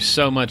 thank you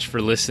so much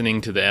for listening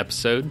to the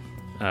episode.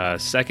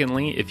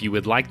 Secondly, if you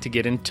would like to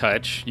get in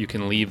touch, you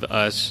can leave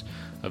us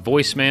a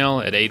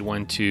voicemail at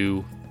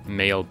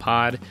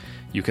 812-MAIL-POD.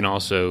 You can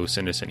also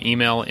send us an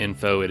email,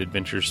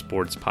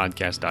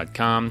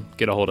 info@adventuresportspodcast.com.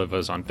 Get a hold of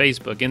us on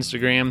Facebook,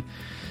 Instagram.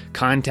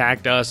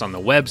 Contact us on the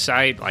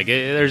website.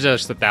 There's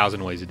just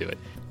 1,000 ways to do it.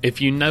 If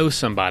you know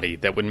somebody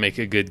that would make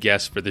a good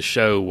guest for the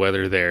show,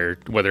 whether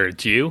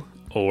it's you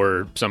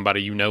or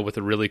somebody with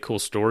a really cool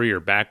story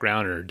or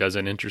background or does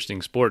an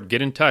interesting sport,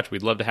 get in touch.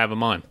 We'd love to have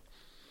them on.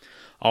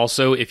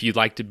 Also, if you'd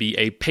like to be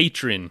a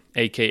patron,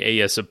 aka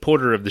a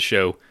supporter of the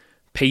show,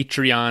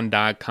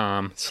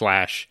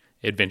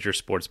 patreon.com/Adventure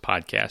Sports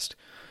Podcast.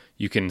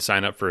 You can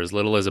sign up for as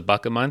little as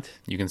 $1 a month.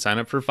 You can sign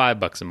up for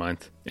 $5 a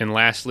month. And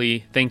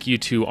lastly, thank you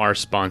to our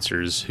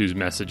sponsors whose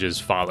messages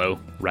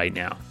follow right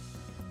now.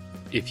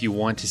 If you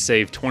want to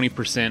save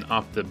 20%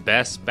 off the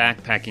best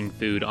backpacking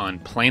food on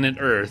planet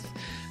Earth,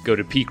 go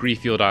to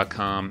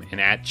peakrefuel.com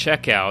and at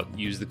checkout,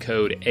 use the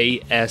code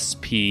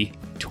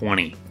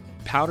ASP20.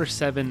 Powder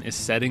 7 is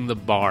setting the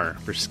bar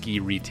for ski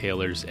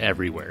retailers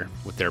everywhere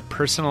with their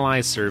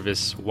personalized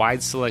service,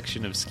 wide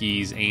selection of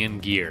skis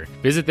and gear.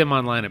 Visit them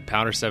online at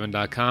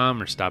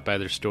powder7.com or stop by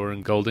their store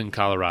in Golden,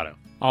 Colorado.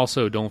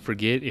 Also, don't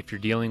forget, if you're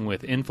dealing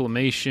with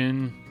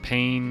inflammation,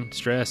 pain,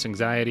 stress,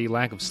 anxiety,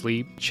 lack of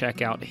sleep,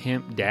 check out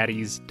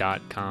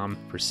hempdaddies.com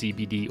for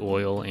CBD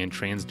oil and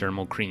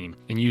transdermal cream,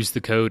 and use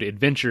the code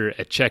ADVENTURE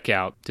at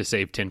checkout to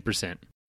save 10%.